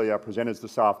all the presenters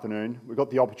this afternoon. We've got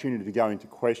the opportunity to go into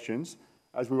questions.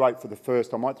 As we wait for the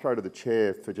first, I might throw to the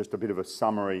Chair for just a bit of a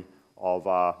summary of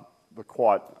the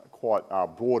quite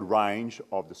broad range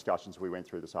of discussions we went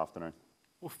through this afternoon.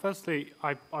 Well, firstly,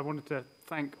 I wanted to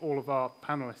thank all of our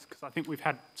panellists because I think we've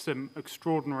had some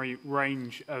extraordinary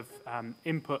range of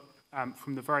input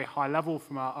from the very high level,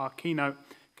 from our keynote,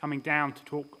 coming down to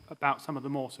talk about some of the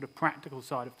more sort of practical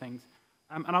side of things.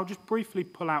 And I'll just briefly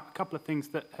pull out a couple of things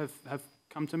that have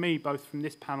come to me, both from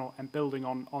this panel and building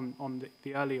on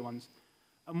the earlier ones.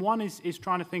 And one is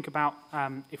trying to think about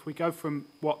if we go from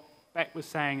what Beck was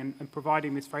saying and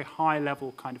providing this very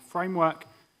high-level kind of framework,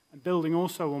 and building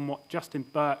also on what Justin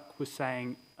Burke was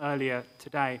saying earlier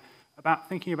today about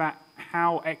thinking about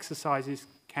how exercises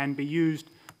can be used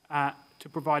to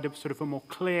provide a sort of a more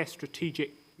clear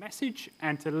strategic message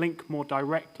and to link more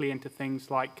directly into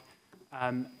things like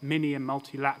mini and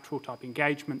multilateral type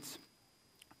engagements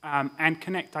and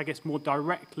connect, I guess, more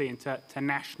directly into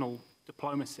national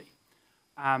diplomacy.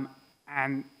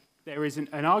 And there is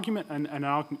an argument, and an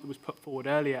argument that was put forward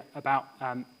earlier about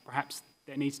perhaps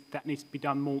that needs to be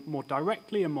done more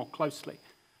directly and more closely.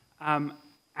 And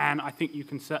I think you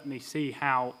can certainly see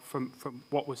how, from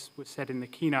what was said in the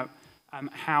keynote,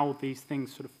 how these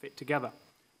things sort of fit together.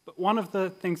 But one of the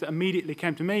things that immediately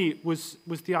came to me was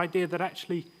the idea that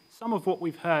actually some of what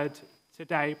we've heard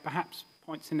today perhaps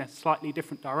points in a slightly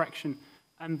different direction,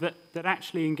 and that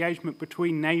actually engagement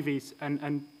between navies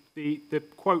and the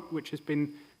quote which has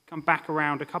been come back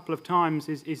around a couple of times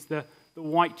is the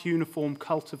white uniform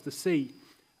cult of the sea.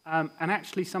 And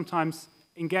actually sometimes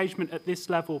engagement at this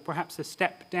level, perhaps a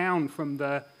step down from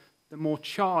the the more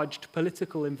charged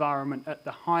political environment at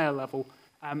the higher level,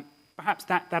 perhaps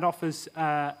that offers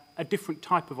a different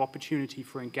type of opportunity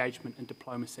for engagement and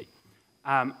diplomacy.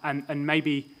 And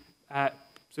maybe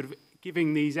sort of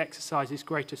giving these exercises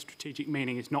greater strategic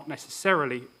meaning is not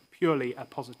necessarily purely a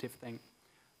positive thing.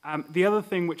 The other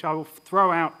thing which I will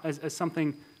throw out as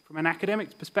something from an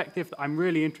academic perspective that I'm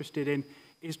really interested in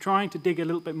is trying to dig a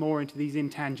little bit more into these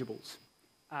intangibles.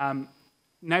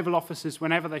 Naval officers,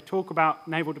 whenever they talk about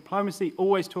naval diplomacy,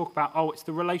 always talk about, oh, it's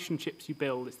the relationships you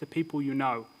build, it's the people you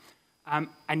know.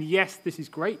 And yes, this is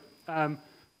great,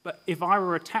 but if I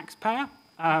were a taxpayer,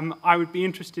 I would be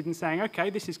interested in saying, okay,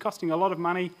 this is costing a lot of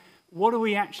money, what are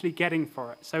we actually getting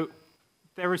for it? So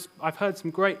I've heard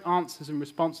some great answers and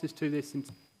responses to this in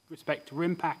respect to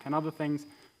RIMPAC and other things,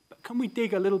 but can we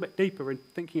dig a little bit deeper in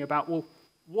thinking about, well,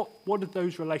 what do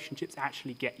those relationships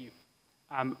actually get you?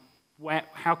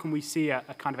 How can we see a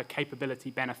kind of a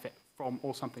capability benefit from,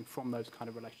 or something from those kind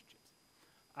of relationships?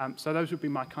 So those would be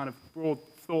my kind of broad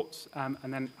thoughts,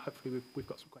 and then hopefully we've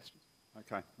got some questions.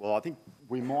 Okay, well, I think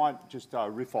we might just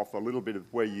riff off a little bit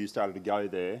of where you started to go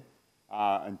there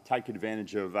and take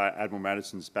advantage of Admiral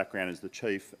Maddison's background as the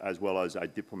chief as well as a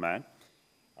diplomat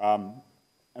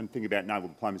and think about naval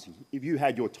diplomacy. If you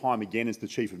had your time again as the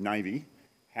Chief of Navy,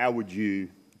 how would you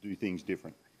do things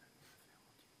different?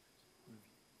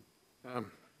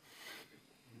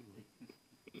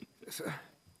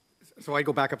 So I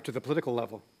go back up to the political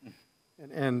level,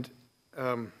 and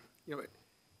you know,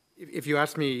 if you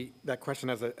asked me that question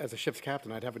as a ship's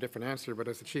captain, I'd have a different answer. But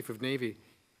as the Chief of Navy,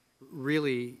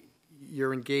 really,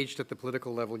 you're engaged at the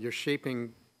political level. You're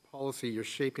shaping policy. You're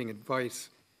shaping advice,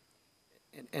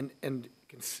 and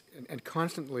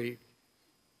constantly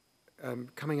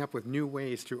coming up with new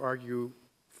ways to argue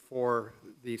for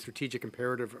the strategic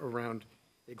imperative around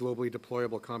a globally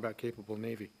deployable, combat-capable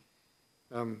Navy,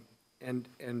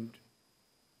 and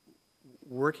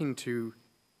working to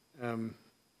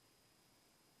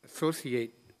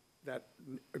associate that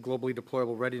globally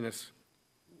deployable readiness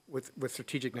with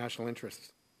strategic national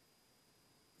interests,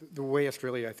 the way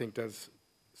Australia, I think, does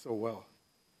so well.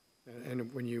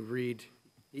 And when you read,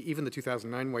 even the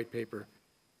 2009 white paper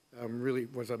really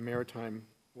was a maritime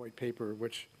white paper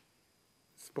which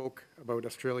spoke about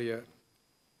Australia,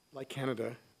 like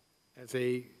Canada, as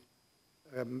a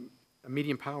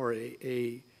medium power,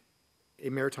 a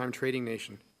maritime trading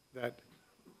nation that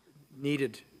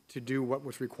needed to do what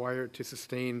was required to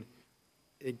sustain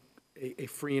a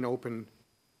free and open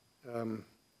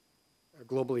a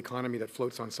global economy that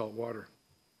floats on salt water.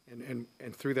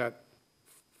 And through that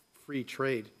free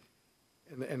trade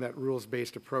and that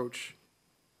rules-based approach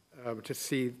to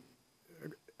see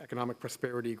economic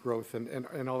prosperity, growth,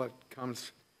 and all that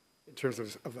comes in terms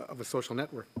of a social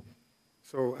network.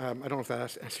 So I don't know if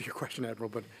that answers your question, Admiral,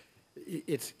 but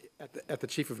it's at the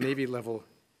Chief of Navy level,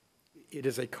 it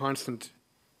is a constant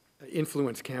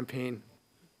influence campaign,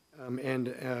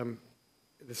 and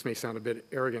this may sound a bit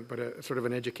arrogant, but a sort of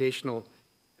an educational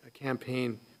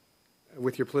campaign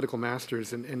with your political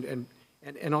masters,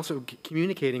 and also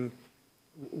communicating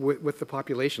with the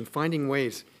population, finding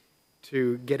ways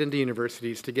to get into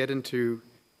universities, to get into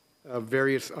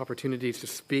various opportunities to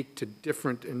speak to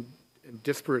different and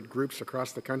disparate groups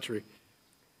across the country.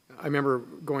 I remember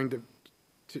going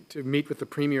to meet with the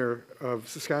Premier of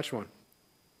Saskatchewan,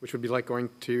 which would be like going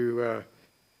to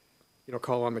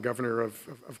call on the Governor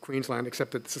of Queensland,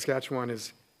 except that Saskatchewan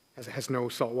has no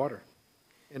salt water.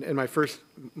 And my first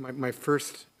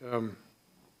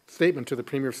statement to the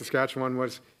Premier of Saskatchewan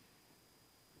was,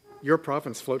 "Your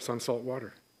province floats on salt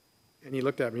water." And he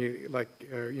looked at me like,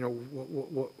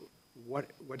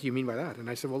 what do you mean by that? And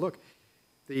I said, well, look,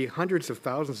 the hundreds of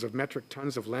thousands of metric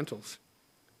tons of lentils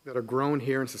that are grown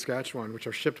here in Saskatchewan, which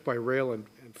are shipped by rail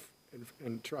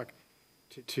and truck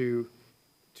to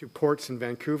ports in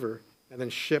Vancouver, and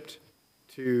then shipped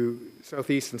to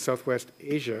Southeast and Southwest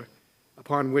Asia,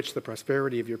 upon which the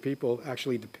prosperity of your people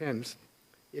actually depends,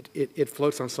 it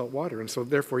floats on salt water. And so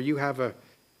therefore you have a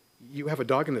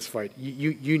dog in this fight.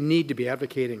 You need to be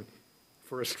advocating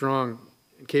for a strong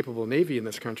and capable Navy in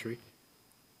this country.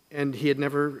 And he had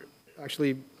never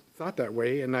actually thought that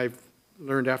way. And I've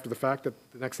learned after the fact that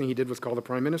the next thing he did was call the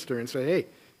Prime Minister and say, hey,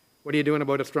 what are you doing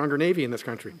about a stronger Navy in this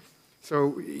country?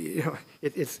 So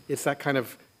it's that kind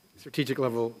of strategic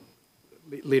level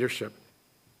leadership.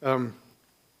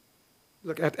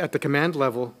 Look, at the command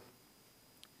level,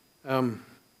 I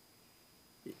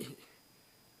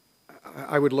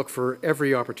would look for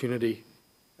every opportunity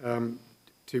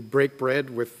to break bread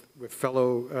with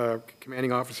fellow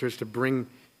commanding officers, to bring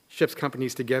ships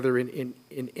companies together in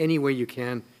any way you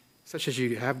can, such as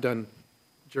you have done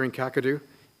during Kakadu.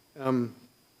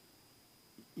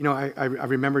 you know, I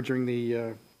remember during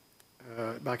the,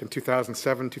 back in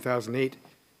 2007, 2008,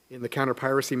 in the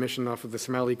counter-piracy mission off of the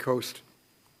Somali coast,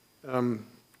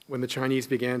 when the Chinese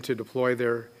began to deploy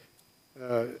their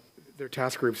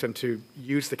task groups and to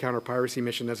use the counter-piracy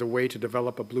mission as a way to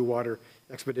develop a blue water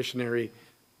expeditionary,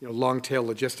 you know, long-tail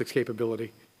logistics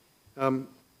capability.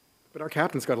 But our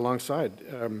captains got alongside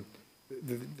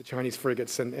the Chinese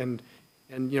frigates and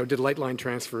you know, did light line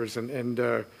transfers and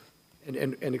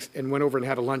went over and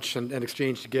had a lunch and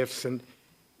exchanged gifts, and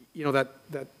you know,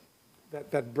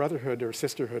 that brotherhood or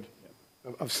sisterhood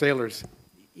of sailors,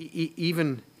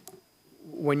 even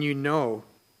when you know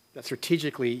that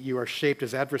strategically you are shaped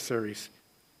as adversaries,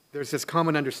 there's this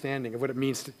common understanding of what it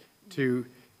means to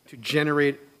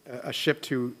generate a ship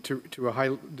to a high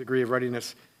degree of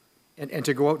readiness and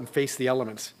to go out and face the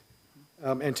elements,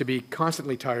 and to be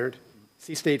constantly tired,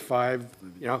 sea state 5,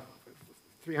 you know,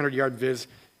 300-yard viz,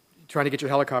 trying to get your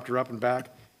helicopter up and back,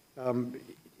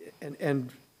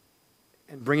 and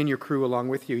bringing your crew along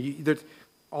with you.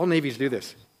 All navies do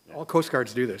this. All Coast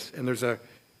Guards do this, and there's a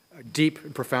deep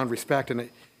and profound respect, and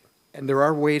there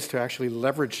are ways to actually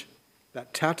leverage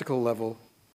that tactical level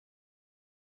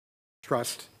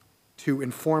trust to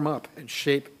inform up and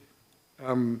shape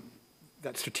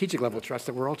that strategic level trust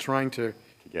that we're all trying to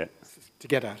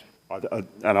get at.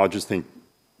 And I just think,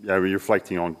 you know,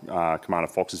 reflecting on Commander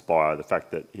Fox's bio, the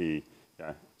fact that he, you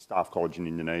know, staff college in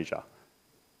Indonesia,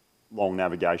 long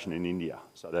navigation in India,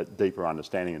 so that deeper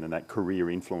understanding and then that career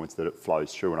influence that it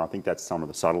flows through, and I think that's some of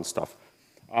the subtle stuff.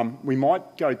 We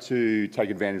might go to take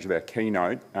advantage of our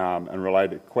keynote and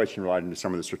a question relating to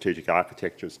some of the strategic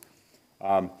architectures.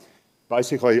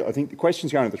 Basically, I think the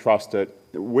question's going to the trust that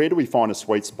where do we find a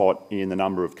sweet spot in the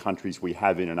number of countries we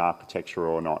have in an architecture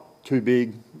or not? Too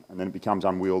big, and then it becomes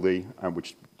unwieldy,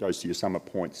 which goes to your summit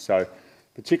points. So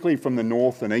particularly from the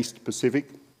North and East Pacific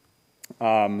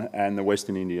and the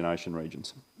Western Indian Ocean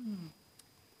regions.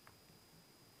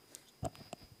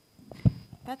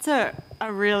 That's a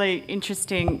really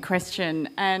interesting question.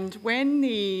 And when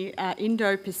the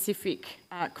Indo-Pacific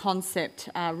concept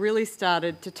really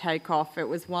started to take off, it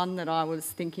was one that I was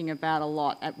thinking about a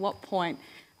lot. At what point,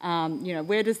 you know,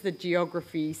 where does the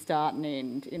geography start and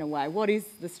end, in a way? What is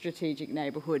the strategic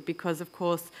neighbourhood? Because, of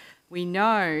course, we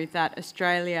know that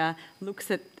Australia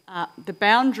looks at the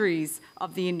boundaries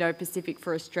of the Indo-Pacific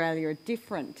for Australia are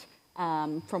different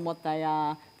from what they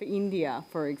are for India,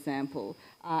 for example.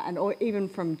 Or even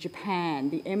from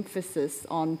Japan, the emphasis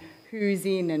on who's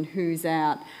in and who's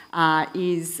out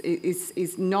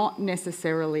is not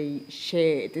necessarily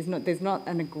shared. There's not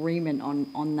an agreement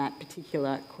on that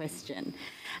particular question.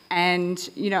 And,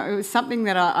 you know, it was something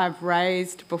that I've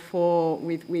raised before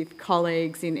with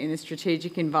colleagues in a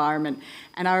strategic environment.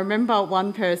 And I remember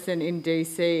one person in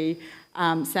DC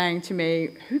saying to me,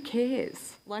 who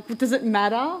cares? Like, does it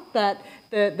matter that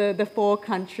the 4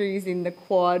 countries in the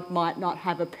Quad might not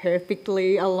have a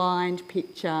perfectly aligned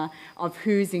picture of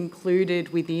who's included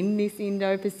within this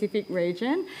Indo-Pacific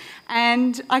region?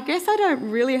 And I guess I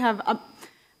don't really have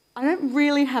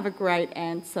a great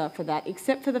answer for that,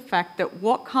 except for the fact that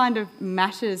what kind of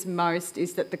matters most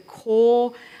is that the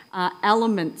core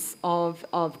elements of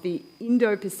the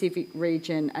Indo-Pacific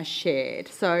region are shared,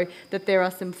 so that there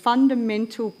are some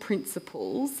fundamental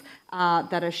principles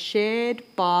that are shared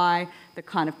by the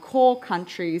kind of core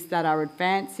countries that are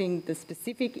advancing the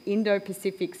specific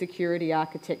Indo-Pacific security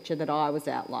architecture that I was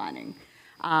outlining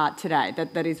today,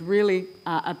 that is really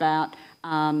about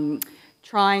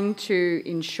trying to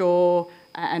ensure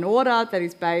an order that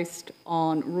is based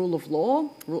on rule of law,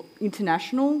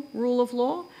 international rule of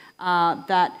law,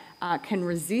 that can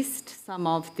resist some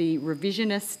of the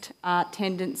revisionist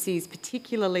tendencies,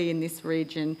 particularly in this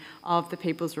region of the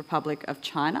People's Republic of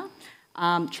China,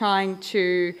 trying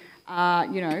to,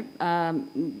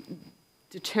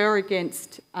 deter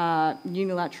against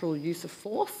unilateral use of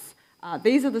force.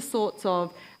 These are the sorts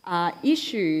of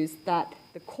issues that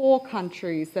the core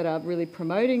countries that are really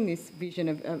promoting this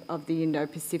vision of the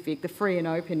Indo-Pacific, the free and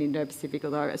open Indo-Pacific,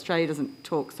 although Australia doesn't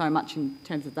talk so much in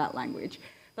terms of that language,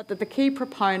 but that the key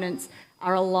proponents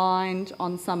are aligned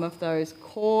on some of those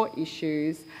core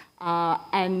issues.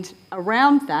 And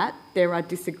around that, there are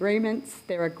disagreements,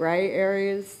 there are grey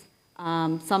areas.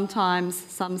 Sometimes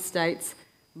some states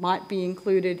might be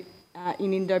included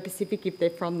in Indo-Pacific if they're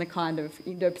from the kind of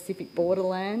Indo-Pacific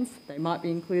borderlands. They might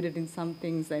be included in some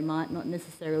things, they might not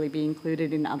necessarily be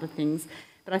included in other things.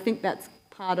 But I think that's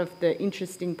part of the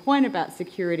interesting point about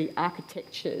security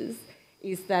architectures,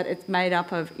 is that it's made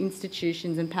up of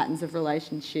institutions and patterns of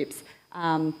relationships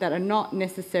that are not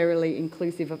necessarily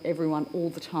inclusive of everyone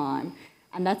all the time.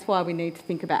 And that's why we need to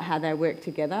think about how they work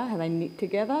together, how they knit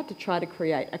together to try to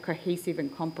create a cohesive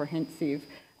and comprehensive,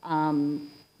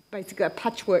 basically a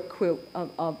patchwork quilt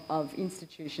of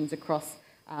institutions across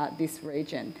this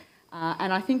region.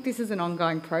 And I think this is an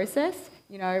ongoing process.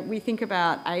 You know, we think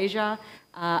about Asia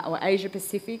or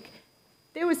Asia-Pacific.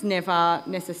 There was never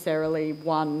necessarily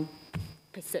one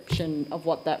perception of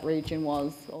what that region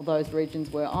was or those regions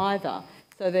were either.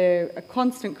 So they're a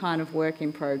constant kind of work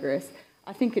in progress.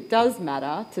 I think it does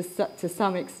matter to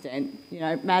some extent. You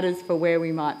know, it matters for where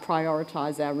we might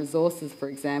prioritise our resources, for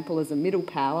example, as a middle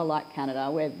power like Canada,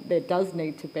 where there does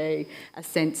need to be a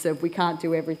sense of we can't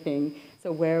do everything,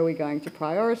 so where are we going to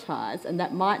prioritise? And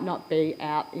that might not be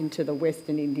out into the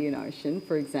Western Indian Ocean,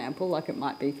 for example, like it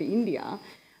might be for India.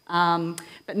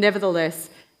 But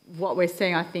nevertheless, what we're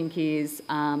seeing, I think, is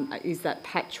that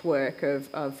patchwork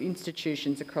of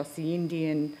institutions across the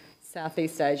Indian,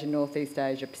 Southeast Asia, Northeast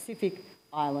Asia, Pacific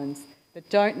islands that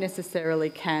don't necessarily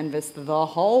canvass the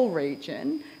whole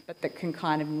region, but that can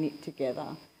kind of knit together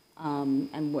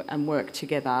and work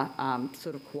together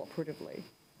sort of cooperatively.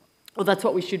 Well, that's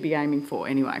what we should be aiming for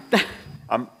anyway.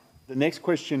 The next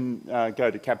question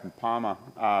go to Captain Parmar,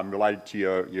 related to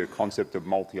your concept of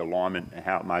multi-alignment and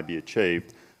how it may be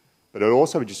achieved. But I'd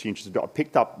also be just interested, I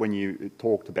picked up when you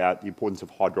talked about the importance of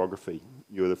hydrography.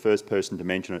 You were the first person to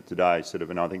mention it today, sort of,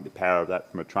 and I think the power of that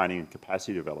from a training and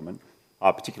capacity development,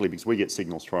 particularly because we get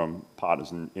signals from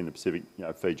partners in the Pacific, you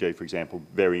know, Fiji, for example,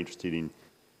 very interested in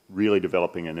really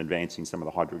developing and advancing some of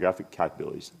the hydrographic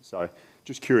capabilities. So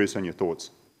just curious on your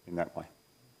thoughts in that way.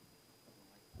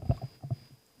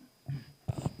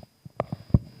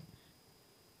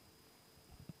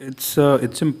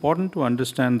 It's important to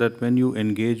understand that when you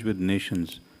engage with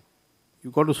nations,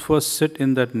 you've got to first sit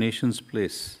in that nation's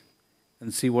place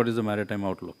and see what is the maritime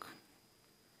outlook.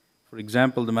 For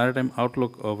example, the maritime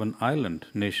outlook of an island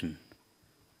nation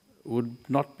would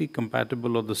not be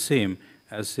compatible or the same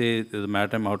as, say, the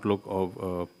maritime outlook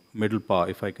of middle power,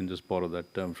 if I can just borrow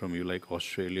that term from you, like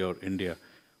Australia or India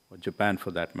or Japan for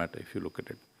that matter, if you look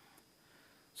at it.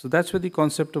 So that's where the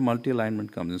concept of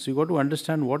multi-alignment comes in. So you've got to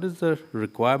understand what is the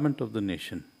requirement of the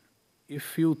nation.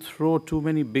 If you throw too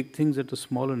many big things at the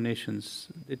smaller nations,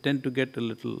 they tend to get a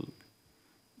little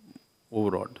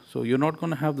overawed. So you're not going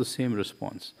to have the same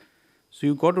response. So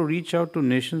you've got to reach out to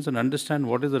nations and understand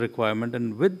what is the requirement,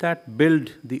 and with that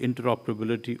build the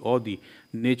interoperability or the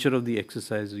nature of the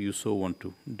exercise you so want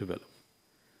to develop.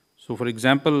 So for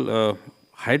example,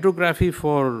 hydrography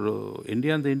for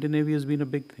India and the Indian Navy has been a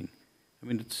big thing. I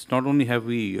mean, it's not only have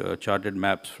we charted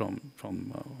maps from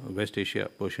West Asia,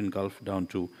 Persian Gulf, down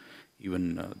to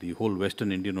even the whole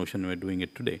Western Indian Ocean, we're doing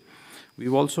it today.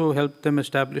 We've also helped them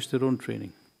establish their own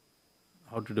training,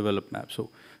 how to develop maps.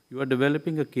 So you are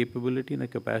developing a capability and a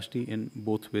capacity in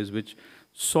both ways, which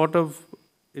sort of,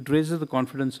 it raises the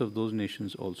confidence of those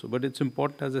nations also. But it's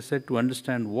important, as I said, to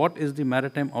understand what is the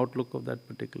maritime outlook of that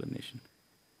particular nation.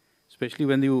 Especially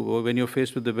when you're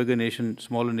faced with the bigger nation,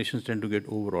 smaller nations tend to get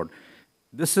overawed.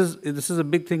 This is a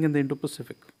big thing in the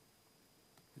Indo-Pacific.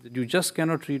 You just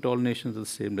cannot treat all nations the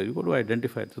same way. You've got to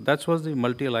identify it. So that was the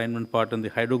multi-alignment part and the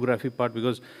hydrography part,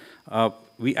 because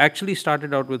we actually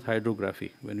started out with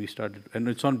hydrography when we started. And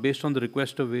it's based on the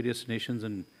request of various nations,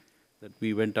 and that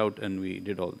we went out and we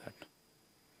did all that.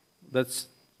 That's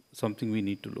something we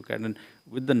need to look at. And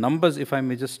with the numbers, if I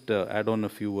may just add on a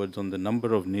few words on the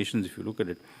number of nations, if you look at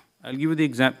it. I'll give you the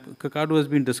example. Kakadu has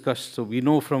been discussed, so we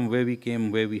know from where we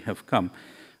came, where we have come.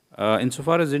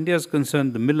 Insofar as India is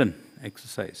concerned, the Milan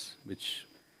exercise, which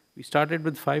we started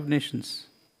with 5 nations.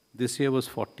 This year was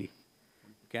 40.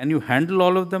 Can you handle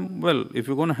all of them? Well, if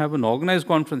you're going to have an organized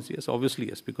conference, yes, obviously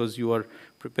yes, because you are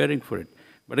preparing for it.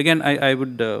 But again, I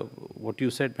would, what you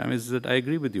said, ma'am, is that I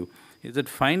agree with you, is that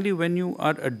finally when you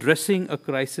are addressing a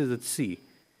crisis at sea,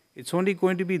 it's only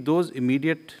going to be those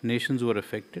immediate nations who are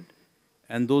affected,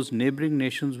 and those neighboring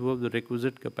nations who have the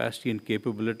requisite capacity and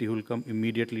capability who will come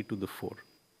immediately to the fore.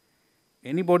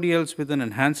 Anybody else with an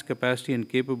enhanced capacity and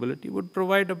capability would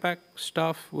provide a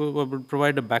would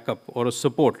provide a backup or a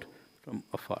support from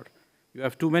afar. You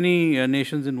have too many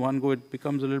nations in one go, it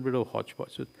becomes a little bit of a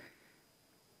hodgepodge. So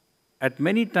at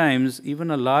many times,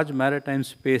 even a large maritime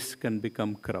space can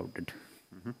become crowded.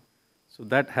 Mm-hmm. So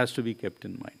that has to be kept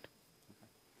in mind.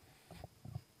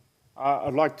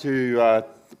 I'd like to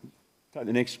take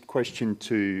the next question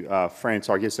to France.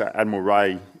 I guess Admiral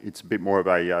Ray, it's a bit more of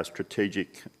a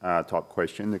strategic type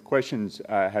question. The question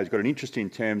has got an interest in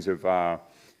terms of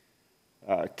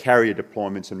carrier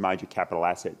deployments and major capital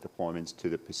asset deployments to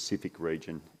the Pacific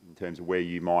region, in terms of where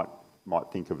you might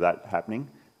think of that happening,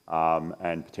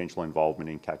 and potential involvement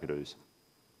in Kakadus.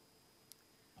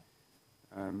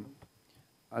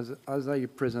 As I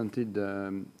presented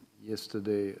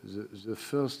yesterday, the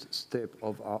first step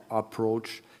of our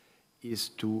approach is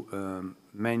to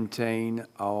maintain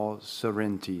our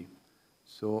sovereignty.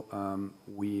 So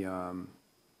we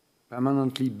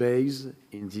permanently base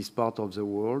in this part of the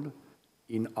world,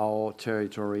 in our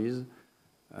territories,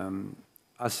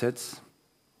 assets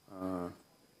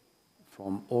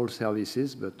from all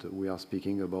services, but we are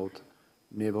speaking about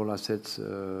naval assets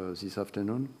this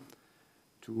afternoon,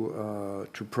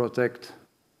 to protect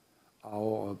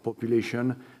our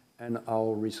population and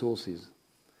our resources.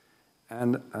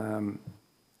 And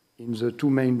in the two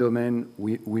main domains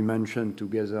we mentioned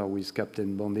together with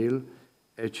Captain Bondil,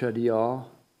 HRDR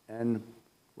and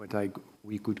what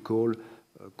we could call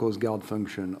a Coast Guard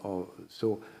function.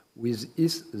 So with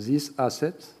this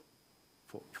asset,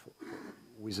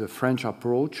 with a French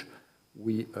approach,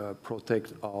 we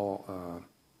protect our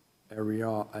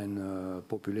area and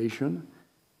population,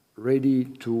 ready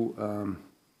to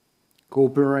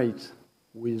cooperate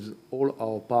with all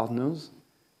our partners,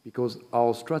 because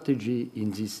our strategy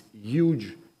in this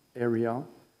huge area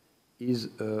is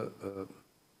a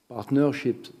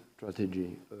partnership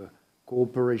strategy, a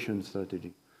cooperation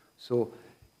strategy. So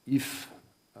if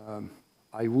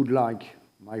I would like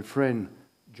my friend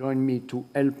join me to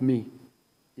help me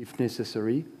if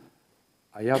necessary,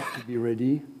 I have to be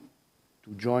ready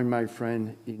to join my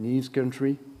friend in his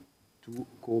country to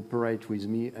cooperate with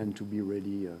me and to be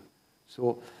ready.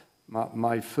 So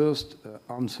my first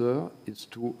answer is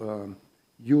to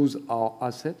use our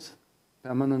assets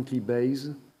permanently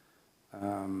based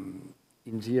in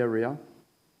the area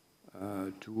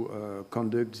to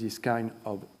conduct this kind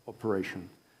of operation.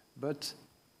 But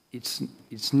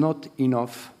it's not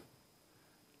enough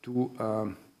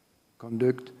to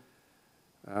conduct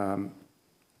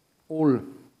all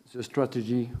the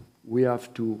strategy we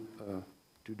have to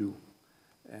do.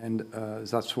 And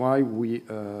that's why we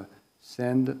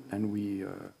send and we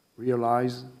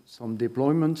realize some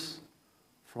deployments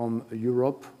from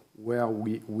Europe where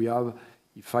we have,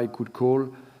 if I could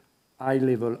call,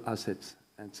 high-level assets.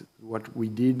 And what we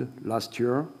did last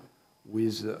year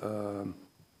with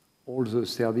all the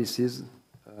services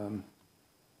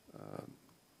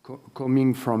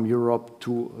coming from Europe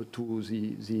to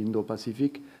the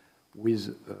Indo-Pacific,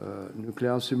 with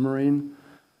nuclear submarine,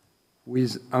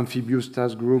 with amphibious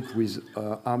task group, with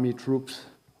army troops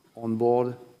on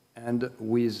board, and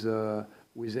with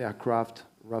aircraft,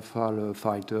 Rafale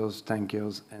fighters,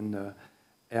 tankers, and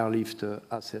airlift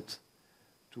assets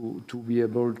to be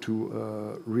able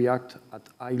to react at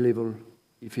high level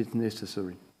if it's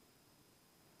necessary.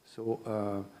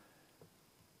 So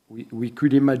we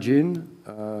could imagine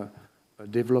a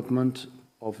development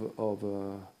of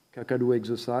a Kakadu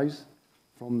exercise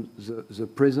from the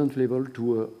present level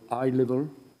to a high level,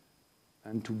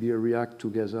 and to be react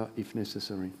together if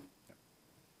necessary.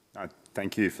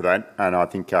 Thank you for that. And I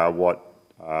think what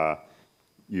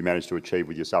you managed to achieve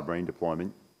with your submarine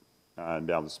deployment and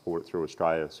be able to support it through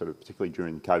Australia, sort of particularly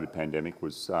during the COVID pandemic,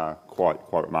 was quite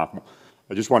remarkable.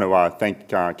 I just want to thank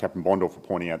Captain Bondil for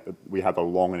pointing out that we have a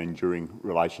long and enduring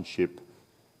relationship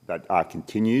that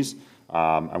continues,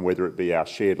 and whether it be our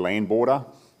shared land border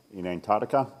in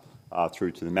Antarctica,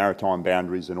 through to the maritime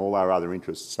boundaries and all our other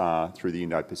interests through the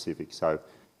Indo-Pacific. So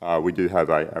we do have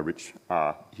a rich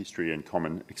history and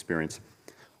common experience.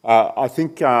 I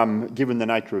think, given the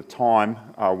nature of time,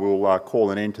 we'll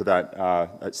call an end to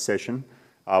that session.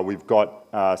 We've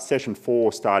got session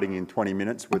 4 starting in 20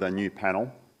 minutes with a new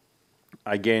panel.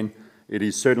 Again, it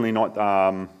is certainly not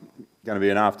going to be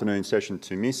an afternoon session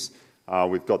to miss.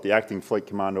 We've got the Acting Fleet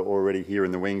Commander already here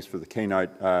in the wings for the keynote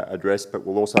address, but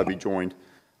we'll also be joined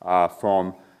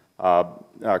from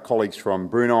colleagues from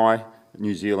Brunei,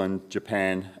 New Zealand,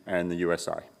 Japan, and the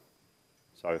USA.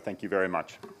 So thank you very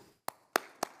much.